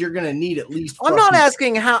hands, you're gonna need at least. I'm not fucking-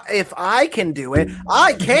 asking how if I can do it.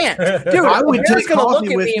 I can't, dude. I would Bear's take gonna look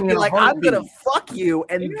coffee at with me and me be in a like, "I'm gonna heartbeat." fuck you,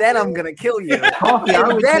 and then I'm gonna kill you, Coffee, I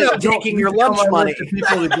and would then take I'm taking your you come lunch on money." list of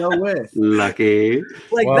people to go with. Lucky.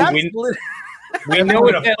 Like Well, that's we- We know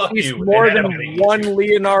it's at least more than one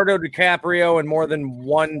Leonardo DiCaprio and more than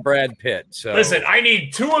one Brad Pitt. So listen, I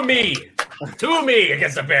need two of me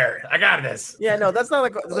against a bear. I got this. Yeah, no, that's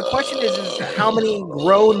not the question. Is how many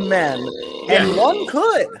grown men, and one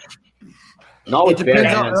could. No, It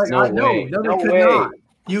depends on. hands. Like, No way. No, No they could way. not.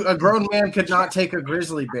 A grown man could not take a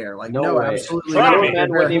grizzly bear. Like No way. absolutely Grown not.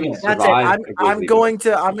 men wouldn't even That's it. survive a I'm grizzly going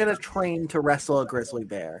to train to wrestle a grizzly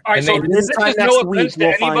bear. All right, so this time is next no week offense to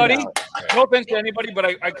we'll find anybody. out. No offense to anybody, but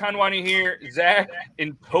I kind of want to hear Zach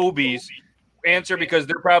and Toby's answer because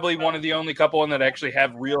they're probably one of the only couple that actually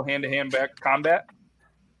have real hand-to-hand back combat.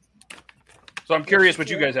 So I'm curious what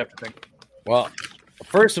you guys have to think. Well,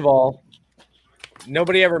 first of all,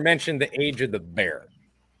 nobody ever mentioned the age of the bear.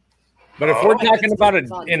 But if we're talking about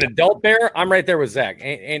an adult bear, I'm right there with Zach.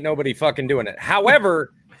 Ain't nobody fucking doing it.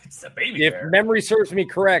 However, it's a baby if bear. memory serves me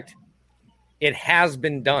correct, it has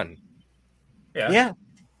been done. Yeah.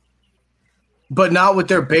 But not with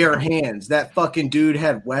their bare hands. That fucking dude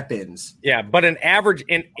had weapons. Yeah, but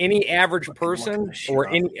any average person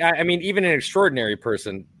or even an extraordinary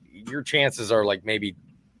person, your chances are like maybe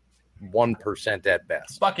 1% at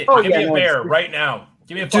best. Fuck it. Give me a bear right now.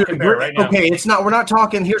 Give me a fucking bear right now. Okay, we're not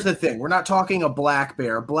talking. Here's the thing. We're not talking a black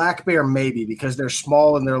bear. A black bear, maybe, because they're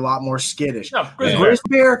small and they're a lot more skittish. No, a grizzly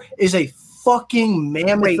bear is a fucking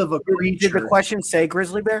mammoth of a creature. Did the question say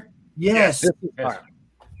grizzly bear? Yes.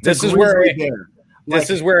 This is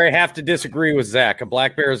where I have to disagree with Zach. A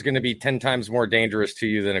black bear is going to be 10 times more dangerous to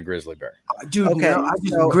you than a grizzly bear. Dude,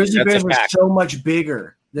 grizzly bears are so much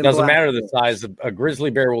bigger. Doesn't matter the size. A grizzly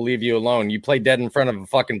bear will leave you alone. You play dead in front of a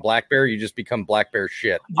fucking black bear, you just become black bear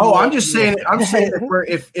shit. Oh, I'm just saying. I'm saying that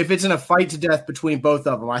if it's in a fight to death between both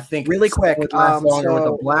of them, I think really quick, would last longer with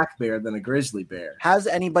a black bear than a grizzly bear. Has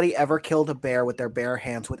anybody ever killed a bear with their bare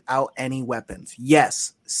hands without any weapons?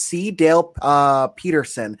 Yes. C. Dale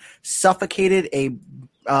Peterson suffocated a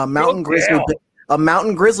mountain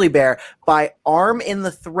grizzly bear by arm in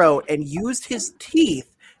the throat and used his teeth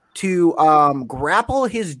to grapple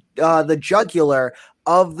the jugular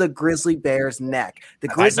of the grizzly bear's neck. The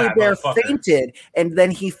grizzly bear fainted, and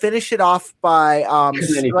then he finished it off by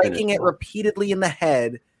striking it repeatedly in the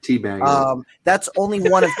head. Teabag. That's only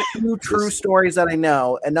one of two true stories that I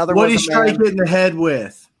know. Another what was did he strike it in the head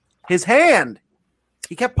with? His hand.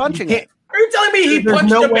 He kept punching it. Are you telling me he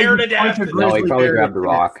punched a bear to death? No, he probably grabbed a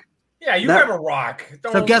rock. Yeah, you grab a rock.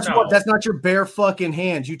 So guess what? That's not your bare fucking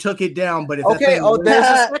hands. You took it down, but if there's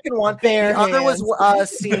a second one. Bear the other was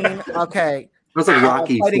seen. Okay. That's like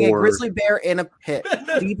Rocky fighting 4. a grizzly bear in a pit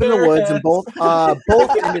deep in the woods, and both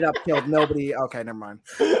ended up killed. Nobody. Okay, never mind.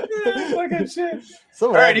 Fucking shit.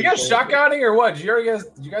 All right, you guys shotgunning or what? Did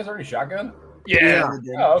you guys already shotgun? Yeah.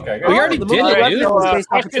 Oh, okay. We already did it, dude.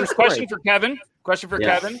 Question for Kevin.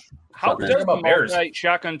 Kevin. How does the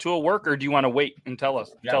multi-shotgun tool work, or do you want to wait and tell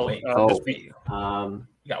us? You gotta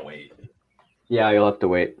wait. Yeah, you'll have to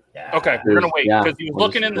wait. Yeah. Okay, we're gonna wait because he was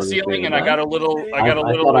looking in the ceiling, and I got a little. I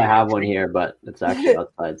thought I have one here, but it's actually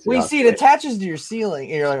outside. So we see it attaches to your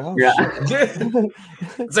ceiling, and you're like, oh shit.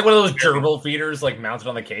 It's like one of those gerbil feeders, like mounted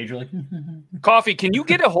on the cage. You're like, Coffee, can you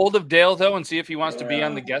get a hold of Dale though and see if he wants to be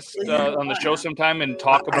on the guest on the show sometime and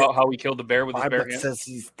talk about how he killed the bear with his bare hands? Says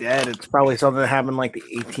he's dead. It's probably something that happened like the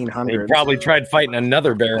 1800s. He probably tried fighting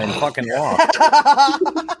another bear and fucking lost.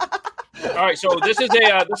 All right, so this is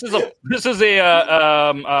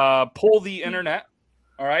a pull the internet.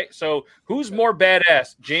 All right, so who's more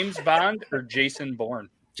badass, James Bond or Jason Bourne?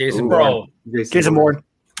 Jason Bourne. Jason Bourne.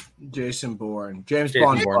 Jason Bourne. James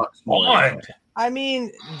Bond. Bond. I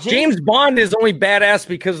mean, James Bond is only badass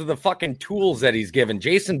because of the fucking tools that he's given.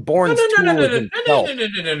 Jason Bourne's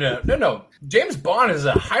No. James Bond is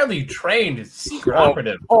a highly trained secret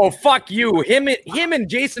operative. Oh, fuck you. Him and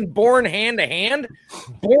Jason Bourne hand to hand.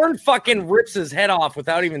 Bourne fucking rips his head off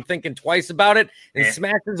without even thinking twice about it and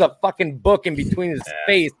smashes a fucking book in between his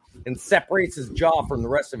face and separates his jaw from the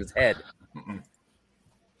rest of his head.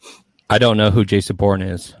 I don't know who Jason Bourne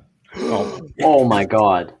is. Oh my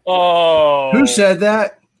god. Oh, who said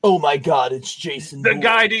that? Oh my god, it's Jason. The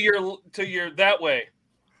guy to your that way.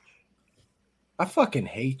 I fucking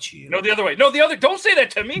hate you. No, the other way. No, the other. Don't say that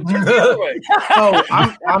to me. Turn the other way. Oh,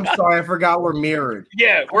 I'm sorry. I forgot we're mirrored.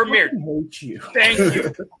 Yeah, we're mirrored. I hate you. Thank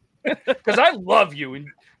you. Because I love you, and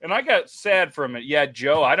I got sad from it. Yeah,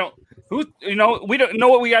 Joe. I don't. We don't know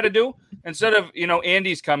what we got to do. Instead of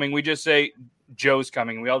Andy's coming, we just say Joe's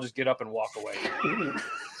coming. We all just get up and walk away.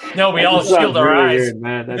 No, we all shield our eyes. Weird,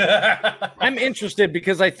 man. I'm interested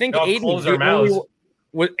because I think Aiden close our mouths.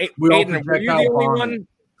 Aiden, were you the only one?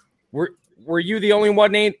 Were you the only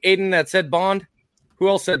one, Aiden, that said Bond? Who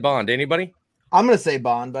else said Bond? Anybody? I'm gonna say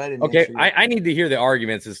Bond, but I didn't. Okay, I need to hear the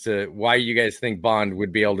arguments as to why you guys think Bond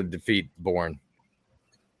would be able to defeat Bourne.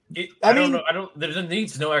 I don't know. There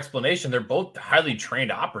needs no explanation. They're both highly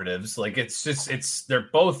trained operatives. Like they're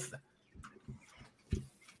both.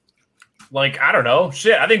 Like I don't know.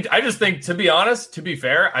 Shit. I just think to be honest, to be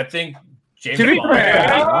fair, I think James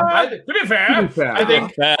Bond. To be fair, I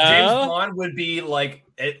think James Bond would be like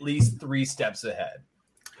at least 3 steps ahead.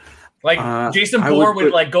 Like Jason Bourne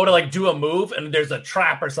would like go to like do a move, and there's a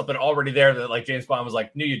trap or something already there that like James Bond was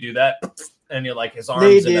like, "Knew you do that," and you're like his arms.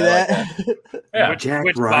 They do that. Like, yeah, Jack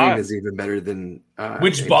which Ryan Bond? is even better than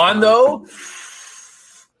Which James Bond though?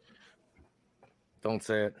 Don't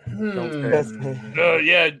say it.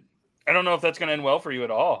 Yeah, I don't know if that's going to end well for you at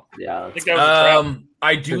all. Yeah, I think that was a trap.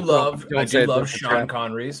 I do love Sean trap.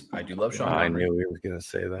 Connery's. I do love Sean I Connery. knew he was going to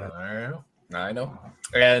say that. I know.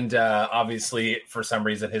 And obviously, for some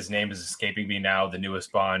reason, his name is escaping me now. The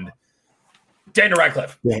newest Bond, Daniel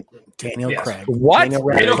Radcliffe. Daniel Yes. Craig. What?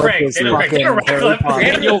 Daniel Craig. is Daniel fucking Radcliffe.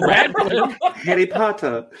 Daniel Radcliffe. Harry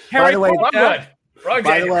Potter. By the way, Wrong one. Wrong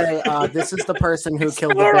by the Daniel. way, this is the person who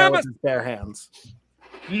killed the bear with his bare hands.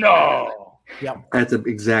 No. Yep. That's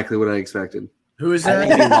exactly what I expected. Who is I that?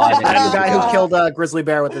 think he lied in That's the his guy who job. killed a grizzly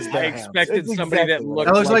bear with his I bare hands. expected That's somebody exactly that what- looked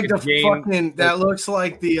That looks like like a the Jane. fucking. That looks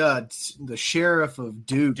like the sheriff of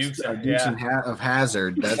Dukes of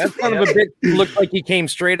Hazard. That son of a bitch looked like he came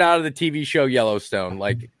straight out of the TV show Yellowstone.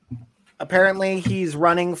 Like, Apparently, he's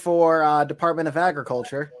running for Department of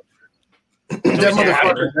Agriculture. that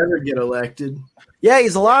motherfucker never get elected. Yeah,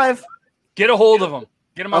 he's alive. Get a hold of him.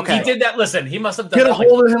 Get him on. Okay. He did that. Listen, he must have done Get a that,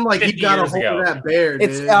 hold of him like he 50 got a years hold ago. of that bear.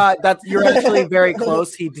 It's Dude. that's you're actually very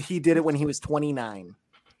close. He did it when he was 29.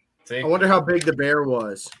 See? I wonder how big the bear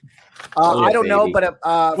was. I don't know, baby.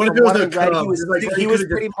 but What from if it was what I a read, cub? he was It's like, he you was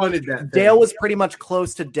could've pretty just punted that thing. Dale was pretty much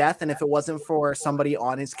close to death, and if it wasn't for somebody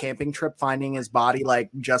on his camping trip finding his body like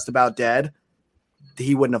just about dead,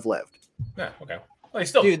 he wouldn't have lived. Yeah, okay. Well, he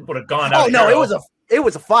still Dude. would have gone Oh out. no, here. it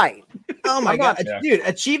was a fight. Oh my god, Yeah. dude!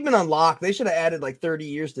 Achievement unlocked. They should have added like 30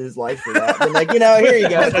 years to his life for that. Been like, here you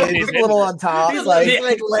go, dude. Just a little on top. He's Like,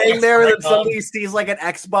 like laying there, and then suddenly he sees like an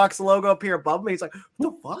Xbox logo up here above him. He's like,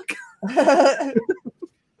 "What the fuck?"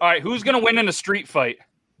 All right, who's going to win in a street fight?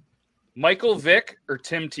 Michael Vick or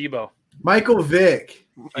Tim Tebow? Michael Vick.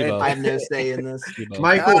 I have no say in this.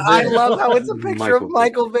 Michael Vick. I love how it's a picture Michael of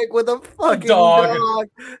Michael Vick with a fucking dog. dog.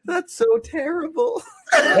 That's so terrible.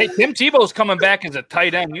 Hey, Tim Tebow's coming back as a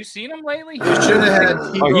tight end. You seen him lately? You should have had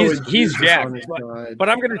Tebow and he's Jesus jacked. on his side. but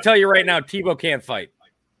I'm going to tell you right now, Tebow can't fight.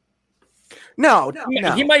 No.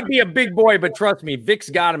 He might be a big boy, but trust me, Vic's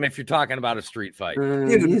got him if you're talking about a street fight. Dude,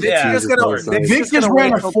 He's Vic's Jesus just gonna- on his side. Vic's Vic just just gonna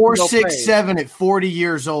ran wait a till people 4.67 at 40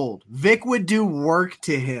 years old. Vic would do work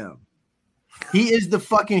to him. He is the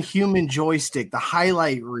fucking human joystick, the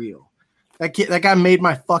highlight reel. That guy made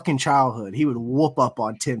my fucking childhood. He would whoop up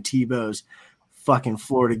on Tim Tebow's fucking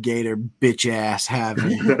Florida Gator bitch ass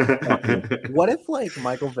having. What if like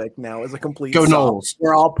Michael Vick now is a complete Go soft? Knowles.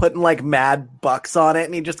 We're all putting like mad bucks on it,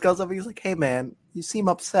 and he just goes up and he's like, "Hey man, you seem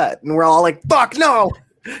upset," and we're all like, "Fuck no!"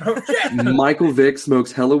 Michael Vick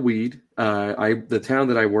smokes hella weed. The town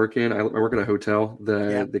that I work in, I work in a hotel.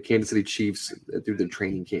 The Kansas City Chiefs do the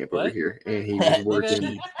training camp over What? here, and he was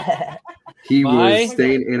working. He was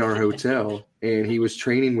staying in our hotel, and he was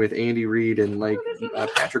training with Andy Reid and like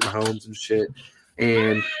Patrick Mahomes and shit.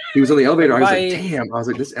 And he was on the elevator. I was like, damn. I was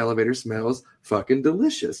like, this elevator smells fucking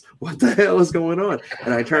delicious. What the hell is going on?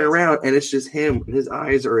 And I turn around, and it's just him. And his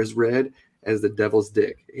eyes are as red as the devil's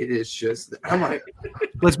dick. It is just. I'm like,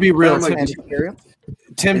 let's be real. I'm like,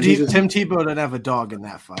 Tim And he just- Tebow didn't have a dog in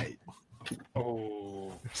that fight.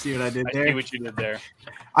 Oh, See what I did I there? see what you did there.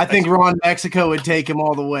 I think Ron Mexico would take him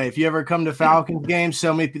all the way. If you ever come to Falcons games,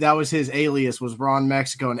 so many that was his alias was Ron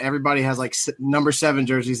Mexico, and everybody has like number 7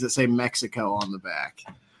 jerseys that say Mexico on the back.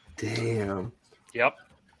 damn. Yep.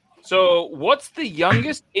 So, what's the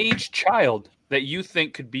youngest age child that you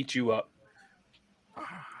think could beat you up?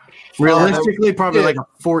 Realistically, probably like a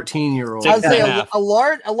 14-year-old. I'd say a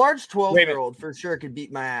large 12-year-old for sure could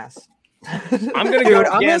beat my ass. I'm gonna go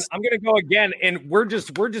again. I'm gonna go again, and we're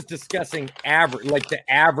just discussing average, like the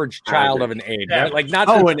average child of an age, right? Like not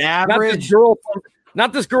an average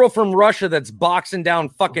not this girl from Russia that's boxing down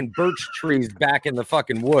fucking birch trees back in the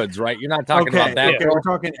fucking woods, right? You're not talking about that. Okay, girl? we're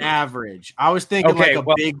talking average. I was thinking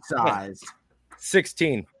big size.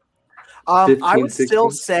 16. I 15, would 16.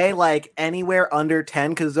 still say like anywhere under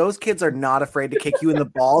 10 because those kids are not afraid to kick you in the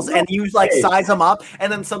balls, and you like size them up, and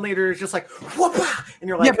then suddenly they're just like, whoop-ah, and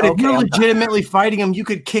you're like, Yeah, but if okay, you're I'm done. legitimately fighting them, you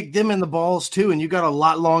could kick them in the balls too, and you got a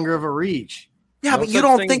lot longer of a reach. Yeah, No but you such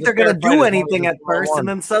don't thing think as they're a fair gonna fight do as long anything as at it's first, 1-on-1. and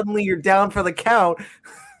then suddenly you're down for the count.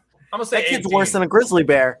 I'm gonna say that kid's 18. worse than a grizzly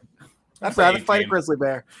bear. I'd say rather fight a 18. grizzly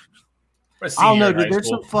bear. We're a I don't senior know, in high dude. There's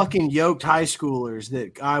school. some fucking yoked high schoolers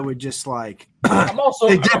that I would just like. I'm also.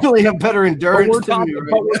 They definitely have better endurance But we're than talking, me, right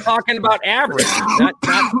but we're now. talking about average, not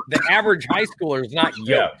the average high schooler is not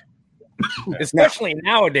yoked. Especially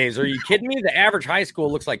nowadays. Are you kidding me? The average high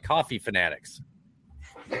school looks like coffee fanatics.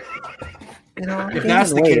 You know, If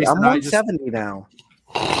that's the case, I'm then I just- 170 now.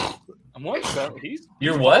 I'm 170.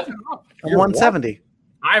 You're what? I'm 170.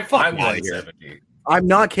 I'm outta here. 170. I'm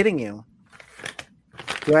not kidding you.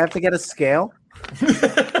 Do I have to get a scale?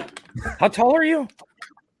 How tall are you?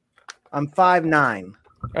 I'm 5'9".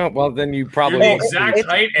 Oh well, then you probably You're the exact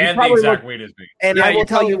height and the exact weight as me. And Yeah, I will you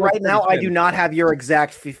tell you probably right now, I do not have your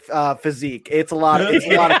exact physique. It's a lot. It's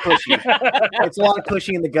a lot of pushing. It's a lot of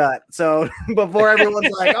pushing in the gut. So before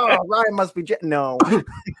everyone's like, "Oh, Ryan must be," no. I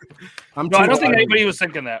don't think anybody was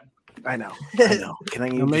thinking that. I know. I know. Can I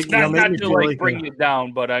You'll make- just, you'll Not, make not me to feel like like bring you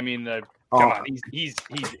down, but I mean, come on, he's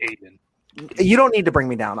Aiden. you don't need to bring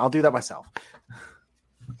me down. I'll do that myself.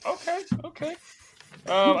 Okay.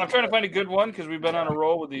 I'm trying to find a good one because we've been on a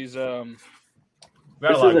roll with these.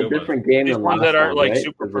 This is a different game These than ones last that are time, like right?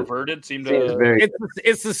 super 'Cause it perverted seem seems to. very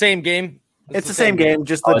It's the same game. It's the same game,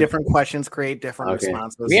 just the different questions create different Okay.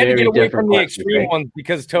 responses. We had to Very get away different from the questions, extreme right? ones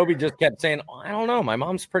because Toby just kept saying, "Oh, I don't know, my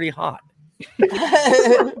mom's pretty hot."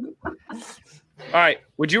 All right.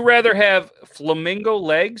 Would you rather have flamingo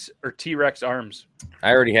legs or T-Rex arms?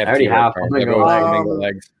 I already have. I already T-Rex have arms. flamingo I go with legs. flamingo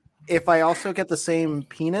legs. If I also get the same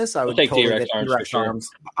penis, I would take totally T-Rex get arms T-Rex for sure. arms.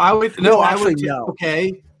 I would No, I actually, would no.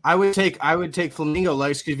 Okay, I would take flamingo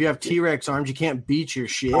legs because if you have T-Rex arms, you can't beat your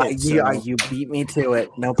shit. You beat me to it.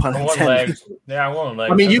 No pun One intended. leg. Yeah, one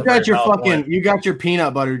leg. I mean, That's you a got very your valid fucking, point. you got your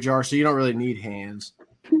peanut butter jar, so you don't really need hands.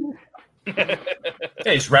 Yeah,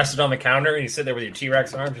 you just rested on the counter and you sit there with your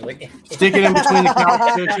T-Rex arms. You're like, Stick it in between the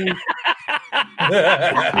couch cushions.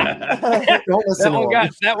 Don't listen to him.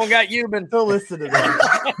 That one got you, but Don't listen to them.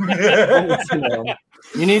 Don't listen to him.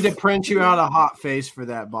 You need to print you out a hot face for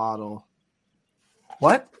that bottle.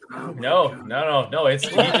 What? no. It's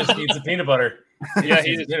he just needs the peanut butter. Yeah,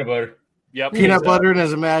 He needs peanut butter. Yep. Peanut butter in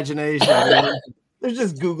his imagination. man. There's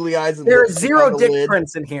just googly eyes. And There's lipstick zero on the dick lid.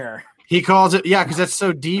 prints in here. He calls it, yeah, because that's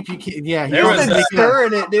so deep. You can't, yeah, There You've was been that-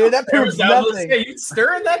 stirring it, dude. That There proves was that. nothing. Yeah, you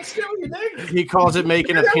stirring that shit with your dick? he calls it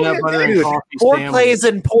making a peanut butter and Dude, coffee foreplay sandwich. is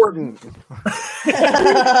important.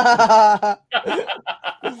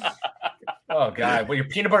 Oh god, well your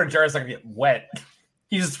peanut butter jar is not gonna get wet.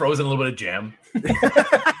 He just throws in a little bit of jam.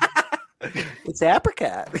 It's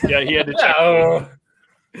apricot. Yeah, he had to check. Oh.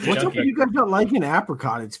 What's up with you guys not liking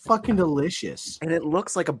apricot? It's fucking delicious. And it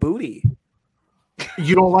looks like a booty.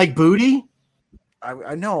 You don't like booty?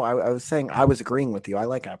 I know. I was saying I was agreeing with you. I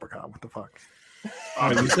like apricot. What the fuck?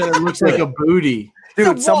 You said it looks like a booty. Dude,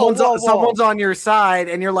 Whoa, someone's on your side,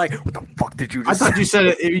 and you're like, "What the fuck did you I just?" thought you said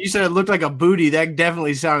it. You said it looked like a booty. That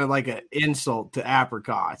definitely sounded like an insult to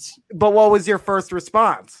apricots. But what was your first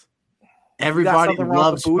response? Everybody something wrong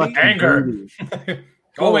loves with booty? fucking Anger. booty.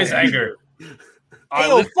 Always anger. All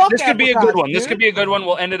Yo, right, fuck this could be a good apricots, one. This dude. could be a good one.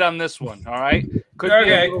 We'll end it on this one. All right. Could be a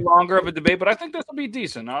Okay. little longer of a debate, but I think this will be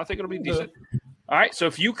decent. I think it'll be decent. All right. So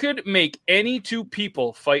if you could make any two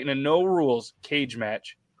people fight in a no rules cage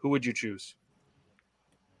match, who would you choose?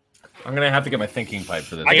 I'm gonna have to get my thinking pipe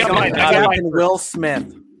for this. I got mine. Captain Will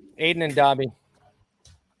Smith. Aiden and Dobby.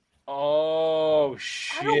 Oh I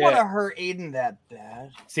shit! don't want to hurt Aiden that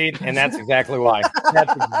bad. See, and that's exactly why.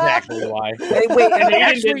 That's exactly why. Hey, wait, And Aiden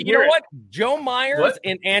Actually, didn't you hear know it. what? Joe Myers What?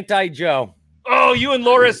 and Anti-Joe. Oh, you and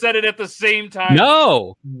Laura said it at the same time.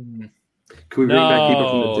 No, Can we bring back people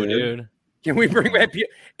from no, the dead? dude. Can we bring back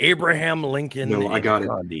Abraham Lincoln? No, I and got it.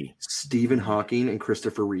 Gandhi? Stephen Hawking and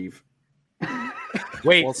Christopher Reeve.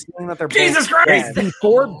 Wait, Well, seeing that they're Jesus both Christ! dead.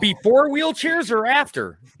 before wheelchairs or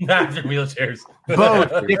after? After wheelchairs.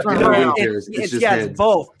 Both different No, rounds. wheelchairs. It's just yeah, heads. it's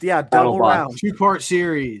both. Yeah, double box. round. 2-part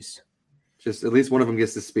series. Just at least one of them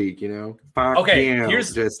gets to speak. You know. Fuck Okay, yeah,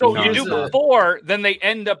 here's- just So you do nonstop. 4, then they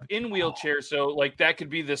end up in wheelchairs. So like that could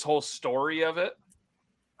be this whole story of it.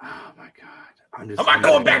 Oh my god! I'm not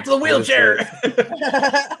going back to the wheelchair.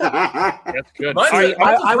 That's good. Mine's All right,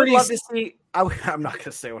 I would pretty- love to see. I'm not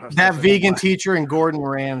gonna say what I was. That gonna say. vegan teacher and Gordon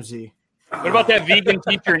Ramsay. What about that vegan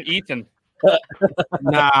teacher and Ethan?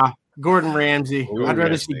 Nah, Gordon Ramsay. Ooh, I'd rather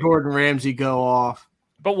Ramsay. see Gordon Ramsay go off.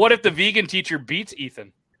 But what if the vegan teacher beats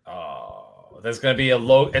Ethan? Oh, that's gonna be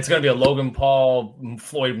it's gonna be a Logan Paul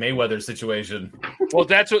Floyd Mayweather situation. Well,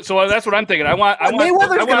 that's what I'm thinking. I want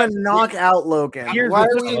Mayweather's gonna knock out Logan. Here's Why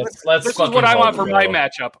the- are we even- Let's This is fucking what I want hope for so. my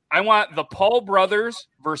matchup. I want the Paul brothers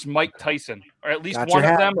versus Mike Tyson, or at least Got one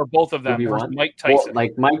your of hat. them or both of them Maybe versus one. Mike Well, Tyson.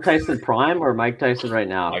 like Mike Tyson prime or Mike Tyson right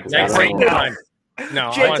now? 'Cause I Mike don't Tyson know. prime.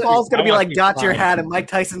 No, Jake Paul's gonna be like, "Got your hat," and Mike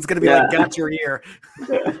Tyson's gonna be like, "Got your ear."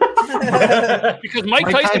 Because Mike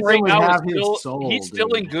Tyson right would now have is his still soul, he's still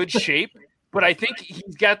dude. in good shape, but I think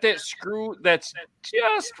he's got that screw that's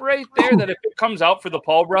just right there. That if it comes out for the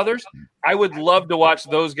Paul brothers, I would love to watch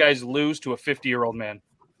those guys lose to a 50-year-old man.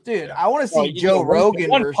 Dude, I want to Oh, see you Joe know, Rogan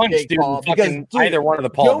one versus punch, Jake dude, Paul because fucking dude, either one of the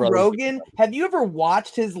Paul Joe brothers. Rogan. Have you ever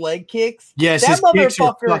watched his leg kicks? Yes, that his kicks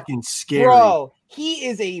are fucking scary. Bro, he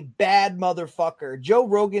is a bad motherfucker. Joe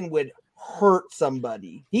Rogan would hurt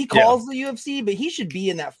somebody. He calls the UFC, but he should be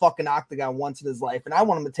in that fucking octagon once in his life. And I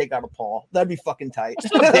want him to take out a Paul. That'd be fucking tight.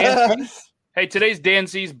 Hey, today's Dan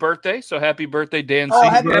C's birthday, so happy birthday, Dan C. Oh,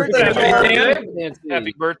 happy birthday, Dan.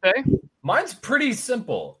 Happy birthday. Mine's pretty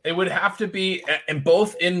simple. It would have to be, and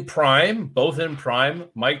both in prime,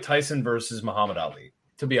 Mike Tyson versus Muhammad Ali.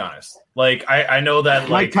 To be honest, like I know that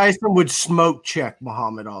Mike Tyson would smoke check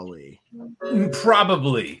Muhammad Ali.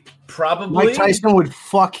 Probably. Mike Tyson would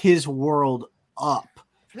fuck his world up.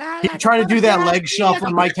 He'd try to do that leg shuffle,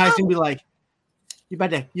 and Mike Tyson would be like, You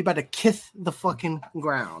better kiss the fucking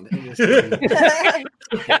ground. I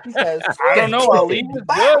don't know. Ali was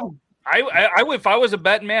good. I would, if I was a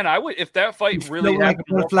betting man, I would. If that fight really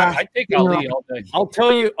happened, I'd take Ali all day.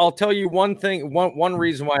 I'll tell you one thing. One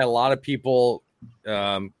reason why a lot of people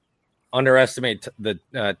underestimate the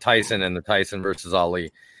Tyson and the Tyson versus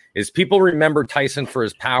Ali is people remember Tyson for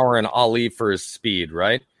his power and Ali for his speed,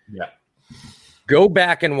 right? Yeah. Go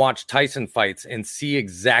back and watch Tyson fights and see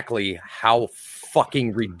exactly how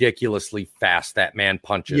fucking ridiculously fast that man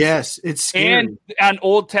punches. Yes, it's scary. And on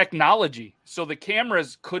old technology, so the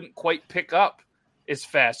cameras couldn't quite pick up as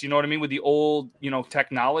fast. You know what I mean? With the old,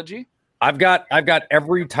 technology. I've got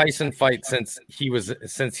every Tyson fight since he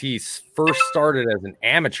first started as an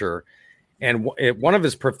amateur, and one of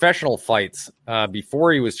his professional fights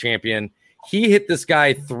before he was champion, he hit this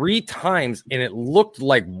guy 3 times, and it looked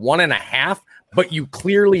like 1.5, but you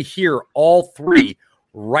clearly hear all 3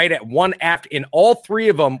 right at one after, and all 3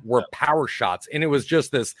 of them were power shots, and it was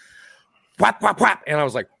just this whap, whap, whap, and I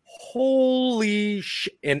was like, holy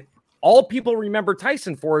shit. And all people remember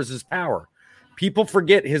Tyson for is his power. People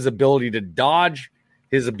forget his ability to dodge,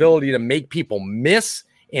 his ability to make people miss,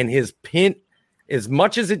 and his pin. As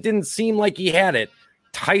much as it didn't seem like he had it,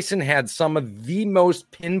 Tyson had some of the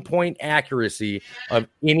most pinpoint accuracy of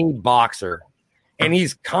any boxer. And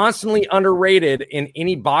he's constantly underrated in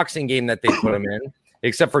any boxing game that they put him in,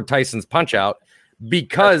 except for Tyson's Punch-Out,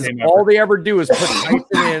 because all they ever do is put Tyson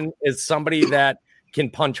in as somebody that can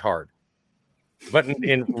punch hard. But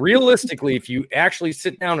in realistically, if you actually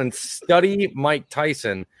sit down and study Mike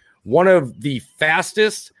Tyson, one of the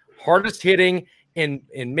fastest, hardest hitting, and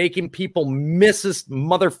making people misses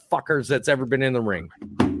motherfuckers that's ever been in the ring.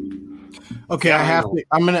 Okay, I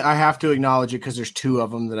have to acknowledge it because there's 2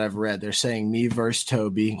 of them that I've read. They're saying me versus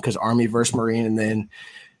Toby because Army versus Marine, and then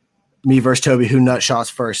me versus Toby, who nut shots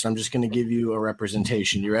first. I'm just going to give you a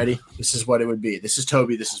representation. You ready? This is what it would be. This is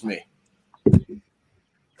Toby. This is me.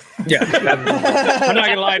 Yeah, I'm not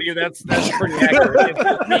gonna lie to you. That's pretty accurate.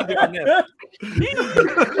 It's me doing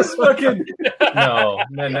this. Just fucking no.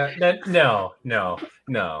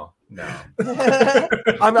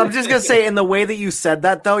 I'm just gonna say, in the way that you said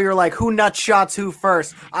that, though, you're like, who nut shots who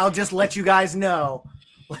first? I'll just let you guys know.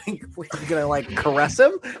 Like, you're gonna caress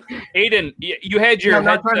him? Aiden, you had your I'm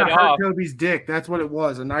not trying to off. hurt Toby's dick. That's what it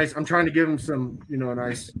was. I'm trying to give him some, a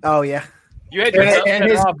nice. Oh yeah. You had your and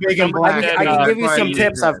his big and black. I can give you some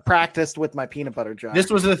tips. I've practiced with my peanut butter jar. This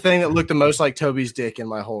was the thing that looked the most like Toby's dick in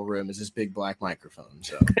my whole room. Is this big black microphone?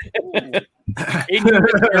 So Aiden,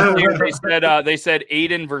 earlier they said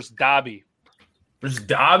Aiden versus Dobby. Versus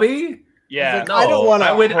Dobby? Yeah. No, I don't want to.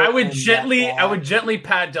 I would gently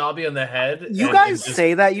pat Dobby on the head. You guys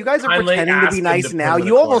say that. You guys are pretending to be nice now.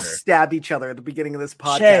 You almost stabbed each other at the beginning of this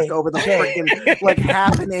podcast over the freaking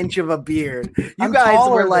half an inch of a beard. You guys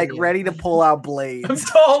were ready to pull out blades. I'm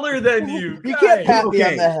taller than you. You can't pat me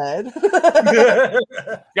on the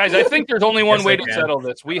head. Guys, I think there's only one way to settle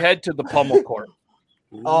this. We head to the pummel court.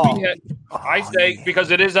 I say,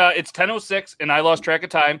 because it's 10:06 and I lost track of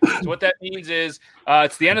time. So what that means is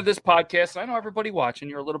it's the end of this podcast. I know everybody watching,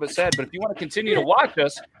 you're a little bit sad, but if you want to continue to watch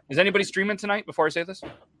us, is anybody streaming tonight before I say this?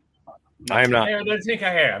 I am not. I don't think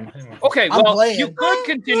I am. Okay, well, you could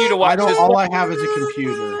continue to watch this. All I have is a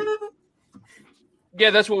computer. Yeah,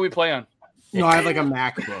 that's what we play on. No, I have a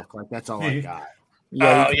MacBook. That's all I got.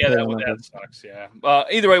 That sucks. Yeah.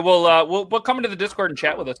 Either way, we'll come into the Discord and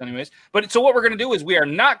chat with us, anyways. But so what we're gonna do is we are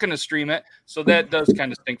not gonna stream it, so that does kind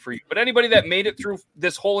of stink for you. But anybody that made it through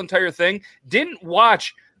this whole entire thing didn't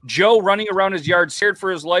watch Joe running around his yard scared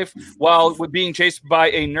for his life while being chased by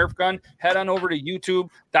a Nerf gun, head on over to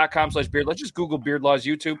youtube.com/beardlaws. Just Google Beardlaws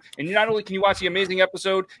YouTube. And not only can you watch the amazing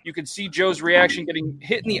episode, you can see Joe's reaction getting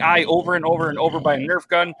hit in the eye over and over and over by a Nerf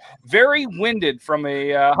gun. Very winded from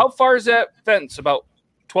a, how far is that fence? About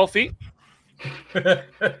 12 feet?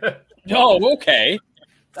 Oh, okay.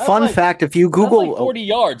 Fun fact, if you Google... Like 40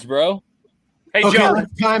 yards, bro. Hey, okay, Joe.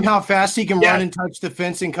 let's time how fast he can run and touch the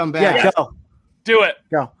fence and come back. Yeah, go. Do it.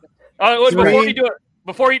 Go. Before he do it,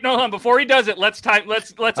 before he does it, let's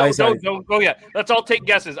don't go yet. Let's all take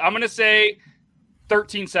guesses. I'm gonna say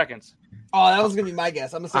 13 seconds. Oh, that was gonna be my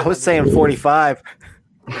guess. I was saying 45.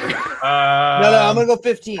 No, I'm gonna go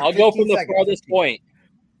 15. I'll go from the farthest point.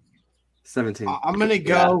 17. I'm gonna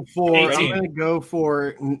go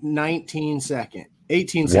for 19 seconds.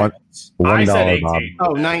 18 seconds. $1, Bob.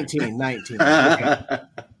 Oh, 19. 19. Okay.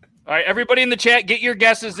 All right, everybody in the chat, get your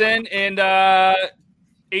guesses in, and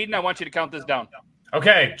Aiden, I want you to count this down.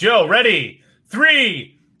 Okay, Joe, ready?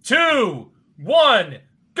 3, 2, 1,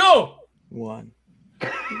 go! 1.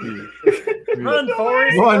 Run,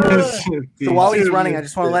 Forrest. So while he's running, I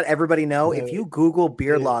just want to let everybody know, if you Google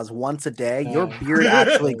Beardlaws once a day, your beard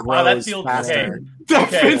actually Wow, that grows feels faster. That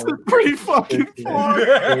fence is pretty fucking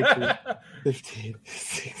far. 15,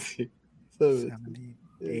 16, 17,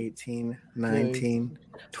 18, 19,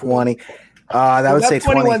 20. That would say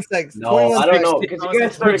 21 20. seconds. No, 21 I don't seconds. know because you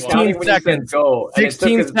guys started 16 counting when you said seconds. go. and it took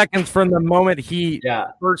 16 us- seconds from the moment he Yeah,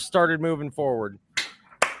 first started moving forward.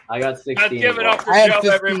 I got 16. Let's give it up for I had Joe,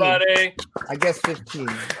 15. everybody. I guess 15.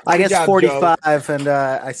 I Good guess job, 45, and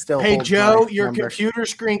I still Hey, hold Joe, my your number. computer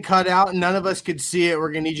screen cut out and none of us could see it.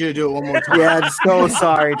 We're going to need you to do it one more time. Yeah, I'm so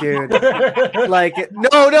sorry, dude. Like, no,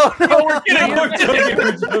 we're kidding.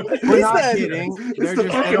 We're not kidding. They're just,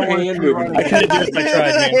 they don't want to run. I could have did this.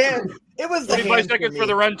 I tried, man. It was the 25 hand seconds for me.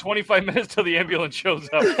 the run, 25 minutes till the ambulance shows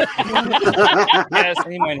up. Yes,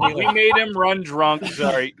 Anyone we healing. made him run drunk.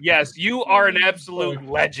 Sorry. Yes, you are an absolute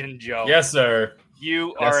legend, Joe. Yes, sir.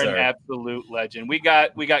 You Yes, are sir. an absolute legend. We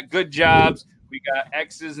got good jobs. We got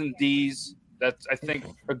X's and D's. That's, I think,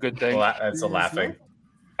 a good thing. That's a laughing.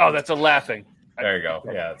 Oh, that's a laughing. There you go.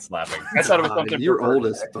 Yeah, it's laughing. I thought it was something. You're perverted. old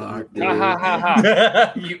as fuck, dude. Ha ha ha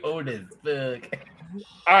ha. You old as fuck.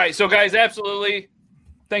 All right, so guys, absolutely.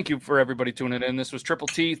 Thank you for everybody tuning in. This was Triple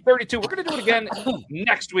T 32. We're going to do it again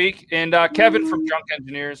next week. And Kevin from Drunk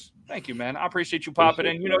Engineers, thank you, man. I appreciate you popping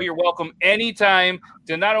in. You know you're welcome anytime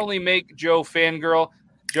to not only make Joe fangirl.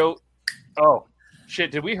 Joe, oh, shit,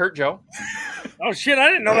 did we hurt Joe? Oh, shit. I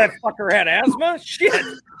didn't know that fucker had asthma. Shit.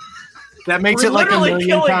 That makes We're it like a literally million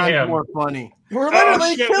killing times him. more funny. We're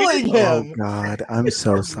literally shit, killing Oh, him. God. I'm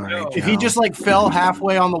so sorry. If he just like fell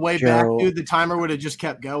halfway on the way back, Joe. dude, the timer would have just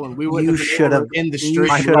kept going. We would You have should have in the You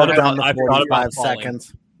street. should have done the I thought about 45 falling.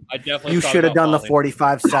 seconds. I definitely You thought should have about done the falling.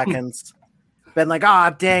 45 seconds. Been like,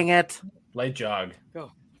 dang it. Light jog.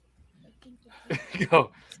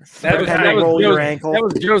 Go. That was roll your ankle. That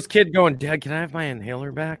was Joe's kid going, Dad, can I have my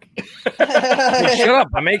inhaler back? Like, shut up.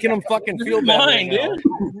 I'm making him fucking feel bad. Mine, right now. dude.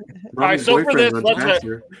 All right, so for this, let's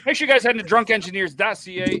faster. make sure you guys head to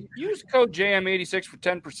drunkengineers.ca. Use code JM86 for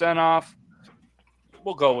 10% off.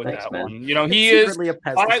 We'll go with Thanks, that man. one. You know, he is, Secretly a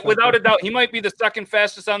pesticide. without a doubt, he might be the second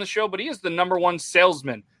fastest on the show, but he is the number one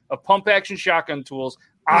salesman of pump action shotgun tools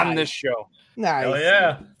on this show. Nice. Hell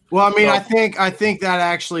yeah. Well, I mean, I think that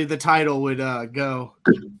actually the title would go.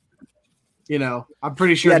 You know, I'm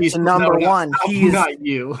pretty sure Yeah, he's to number one. He's not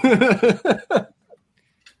you.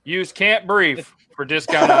 Use Can't Breathe for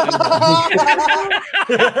discount. All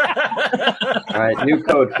right, new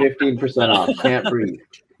code 15% off. Can't breathe.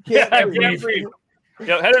 Can't Breathe.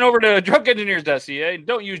 Yeah, head on over to drunkengineers.ca.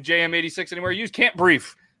 Don't use JM86 anymore. Use Can't Breathe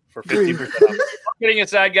for 15% off. Kidding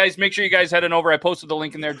aside, guys, make sure you guys head on over. I posted the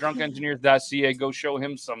link in there, drunkengineers.ca. Go show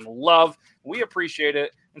him some love. We appreciate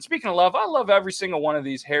it. And speaking of love, I love every single one of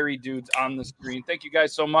these hairy dudes on the screen. Thank you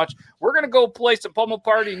guys so much. We're going to go play some Pummel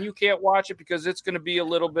Party, and you can't watch it because it's going to be a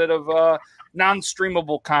little bit of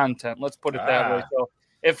non-streamable content. Let's put it that way. So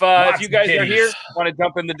if you guys are here, want to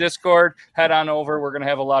jump in the Discord, head on over. We're going to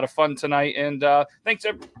have a lot of fun tonight. And thanks.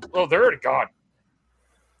 Oh, they're already gone.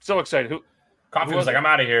 So excited. Coffee was like, I'm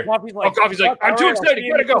out of here. Coffee's like, I'm too excited.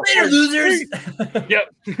 Gotta go. Later, losers.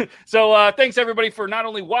 Yep. So thanks everybody for not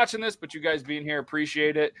only watching this, but you guys being here.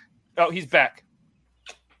 Appreciate it. Oh, he's back.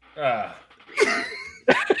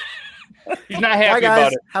 He's not happy Bye, guys.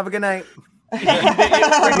 about it. Have a good night.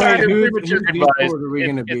 Whose Discord are we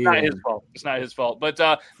gonna It's be not in? his fault. It's not his fault. But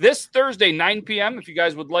this Thursday, 9 p.m., if you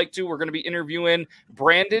guys would like to, we're going to be interviewing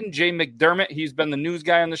Brandon J. McDermott. He's been the news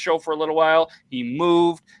guy on the show for a little while. He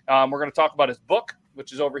moved. We're going to talk about his book,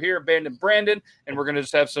 which is over here, Abandoned Brandon, and we're going to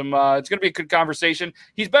just have some, it's going to be a good conversation.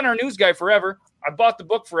 He's been our news guy forever. I bought the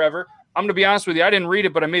book forever. I'm going to be honest with you. I didn't read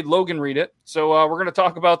it, but I made Logan read it. So we're going to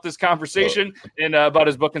talk about this conversation and about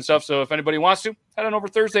his book and stuff. So if anybody wants to, head on over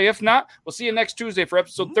Thursday. If not, we'll see you next Tuesday for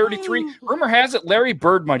episode 33. Rumor has it Larry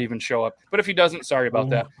Bird might even show up. But if he doesn't, sorry about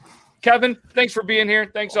that. Kevin, thanks for being here.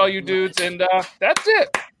 Thanks all you dudes. And that's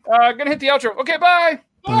it. Going to hit the outro. Okay, bye.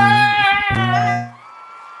 Bye.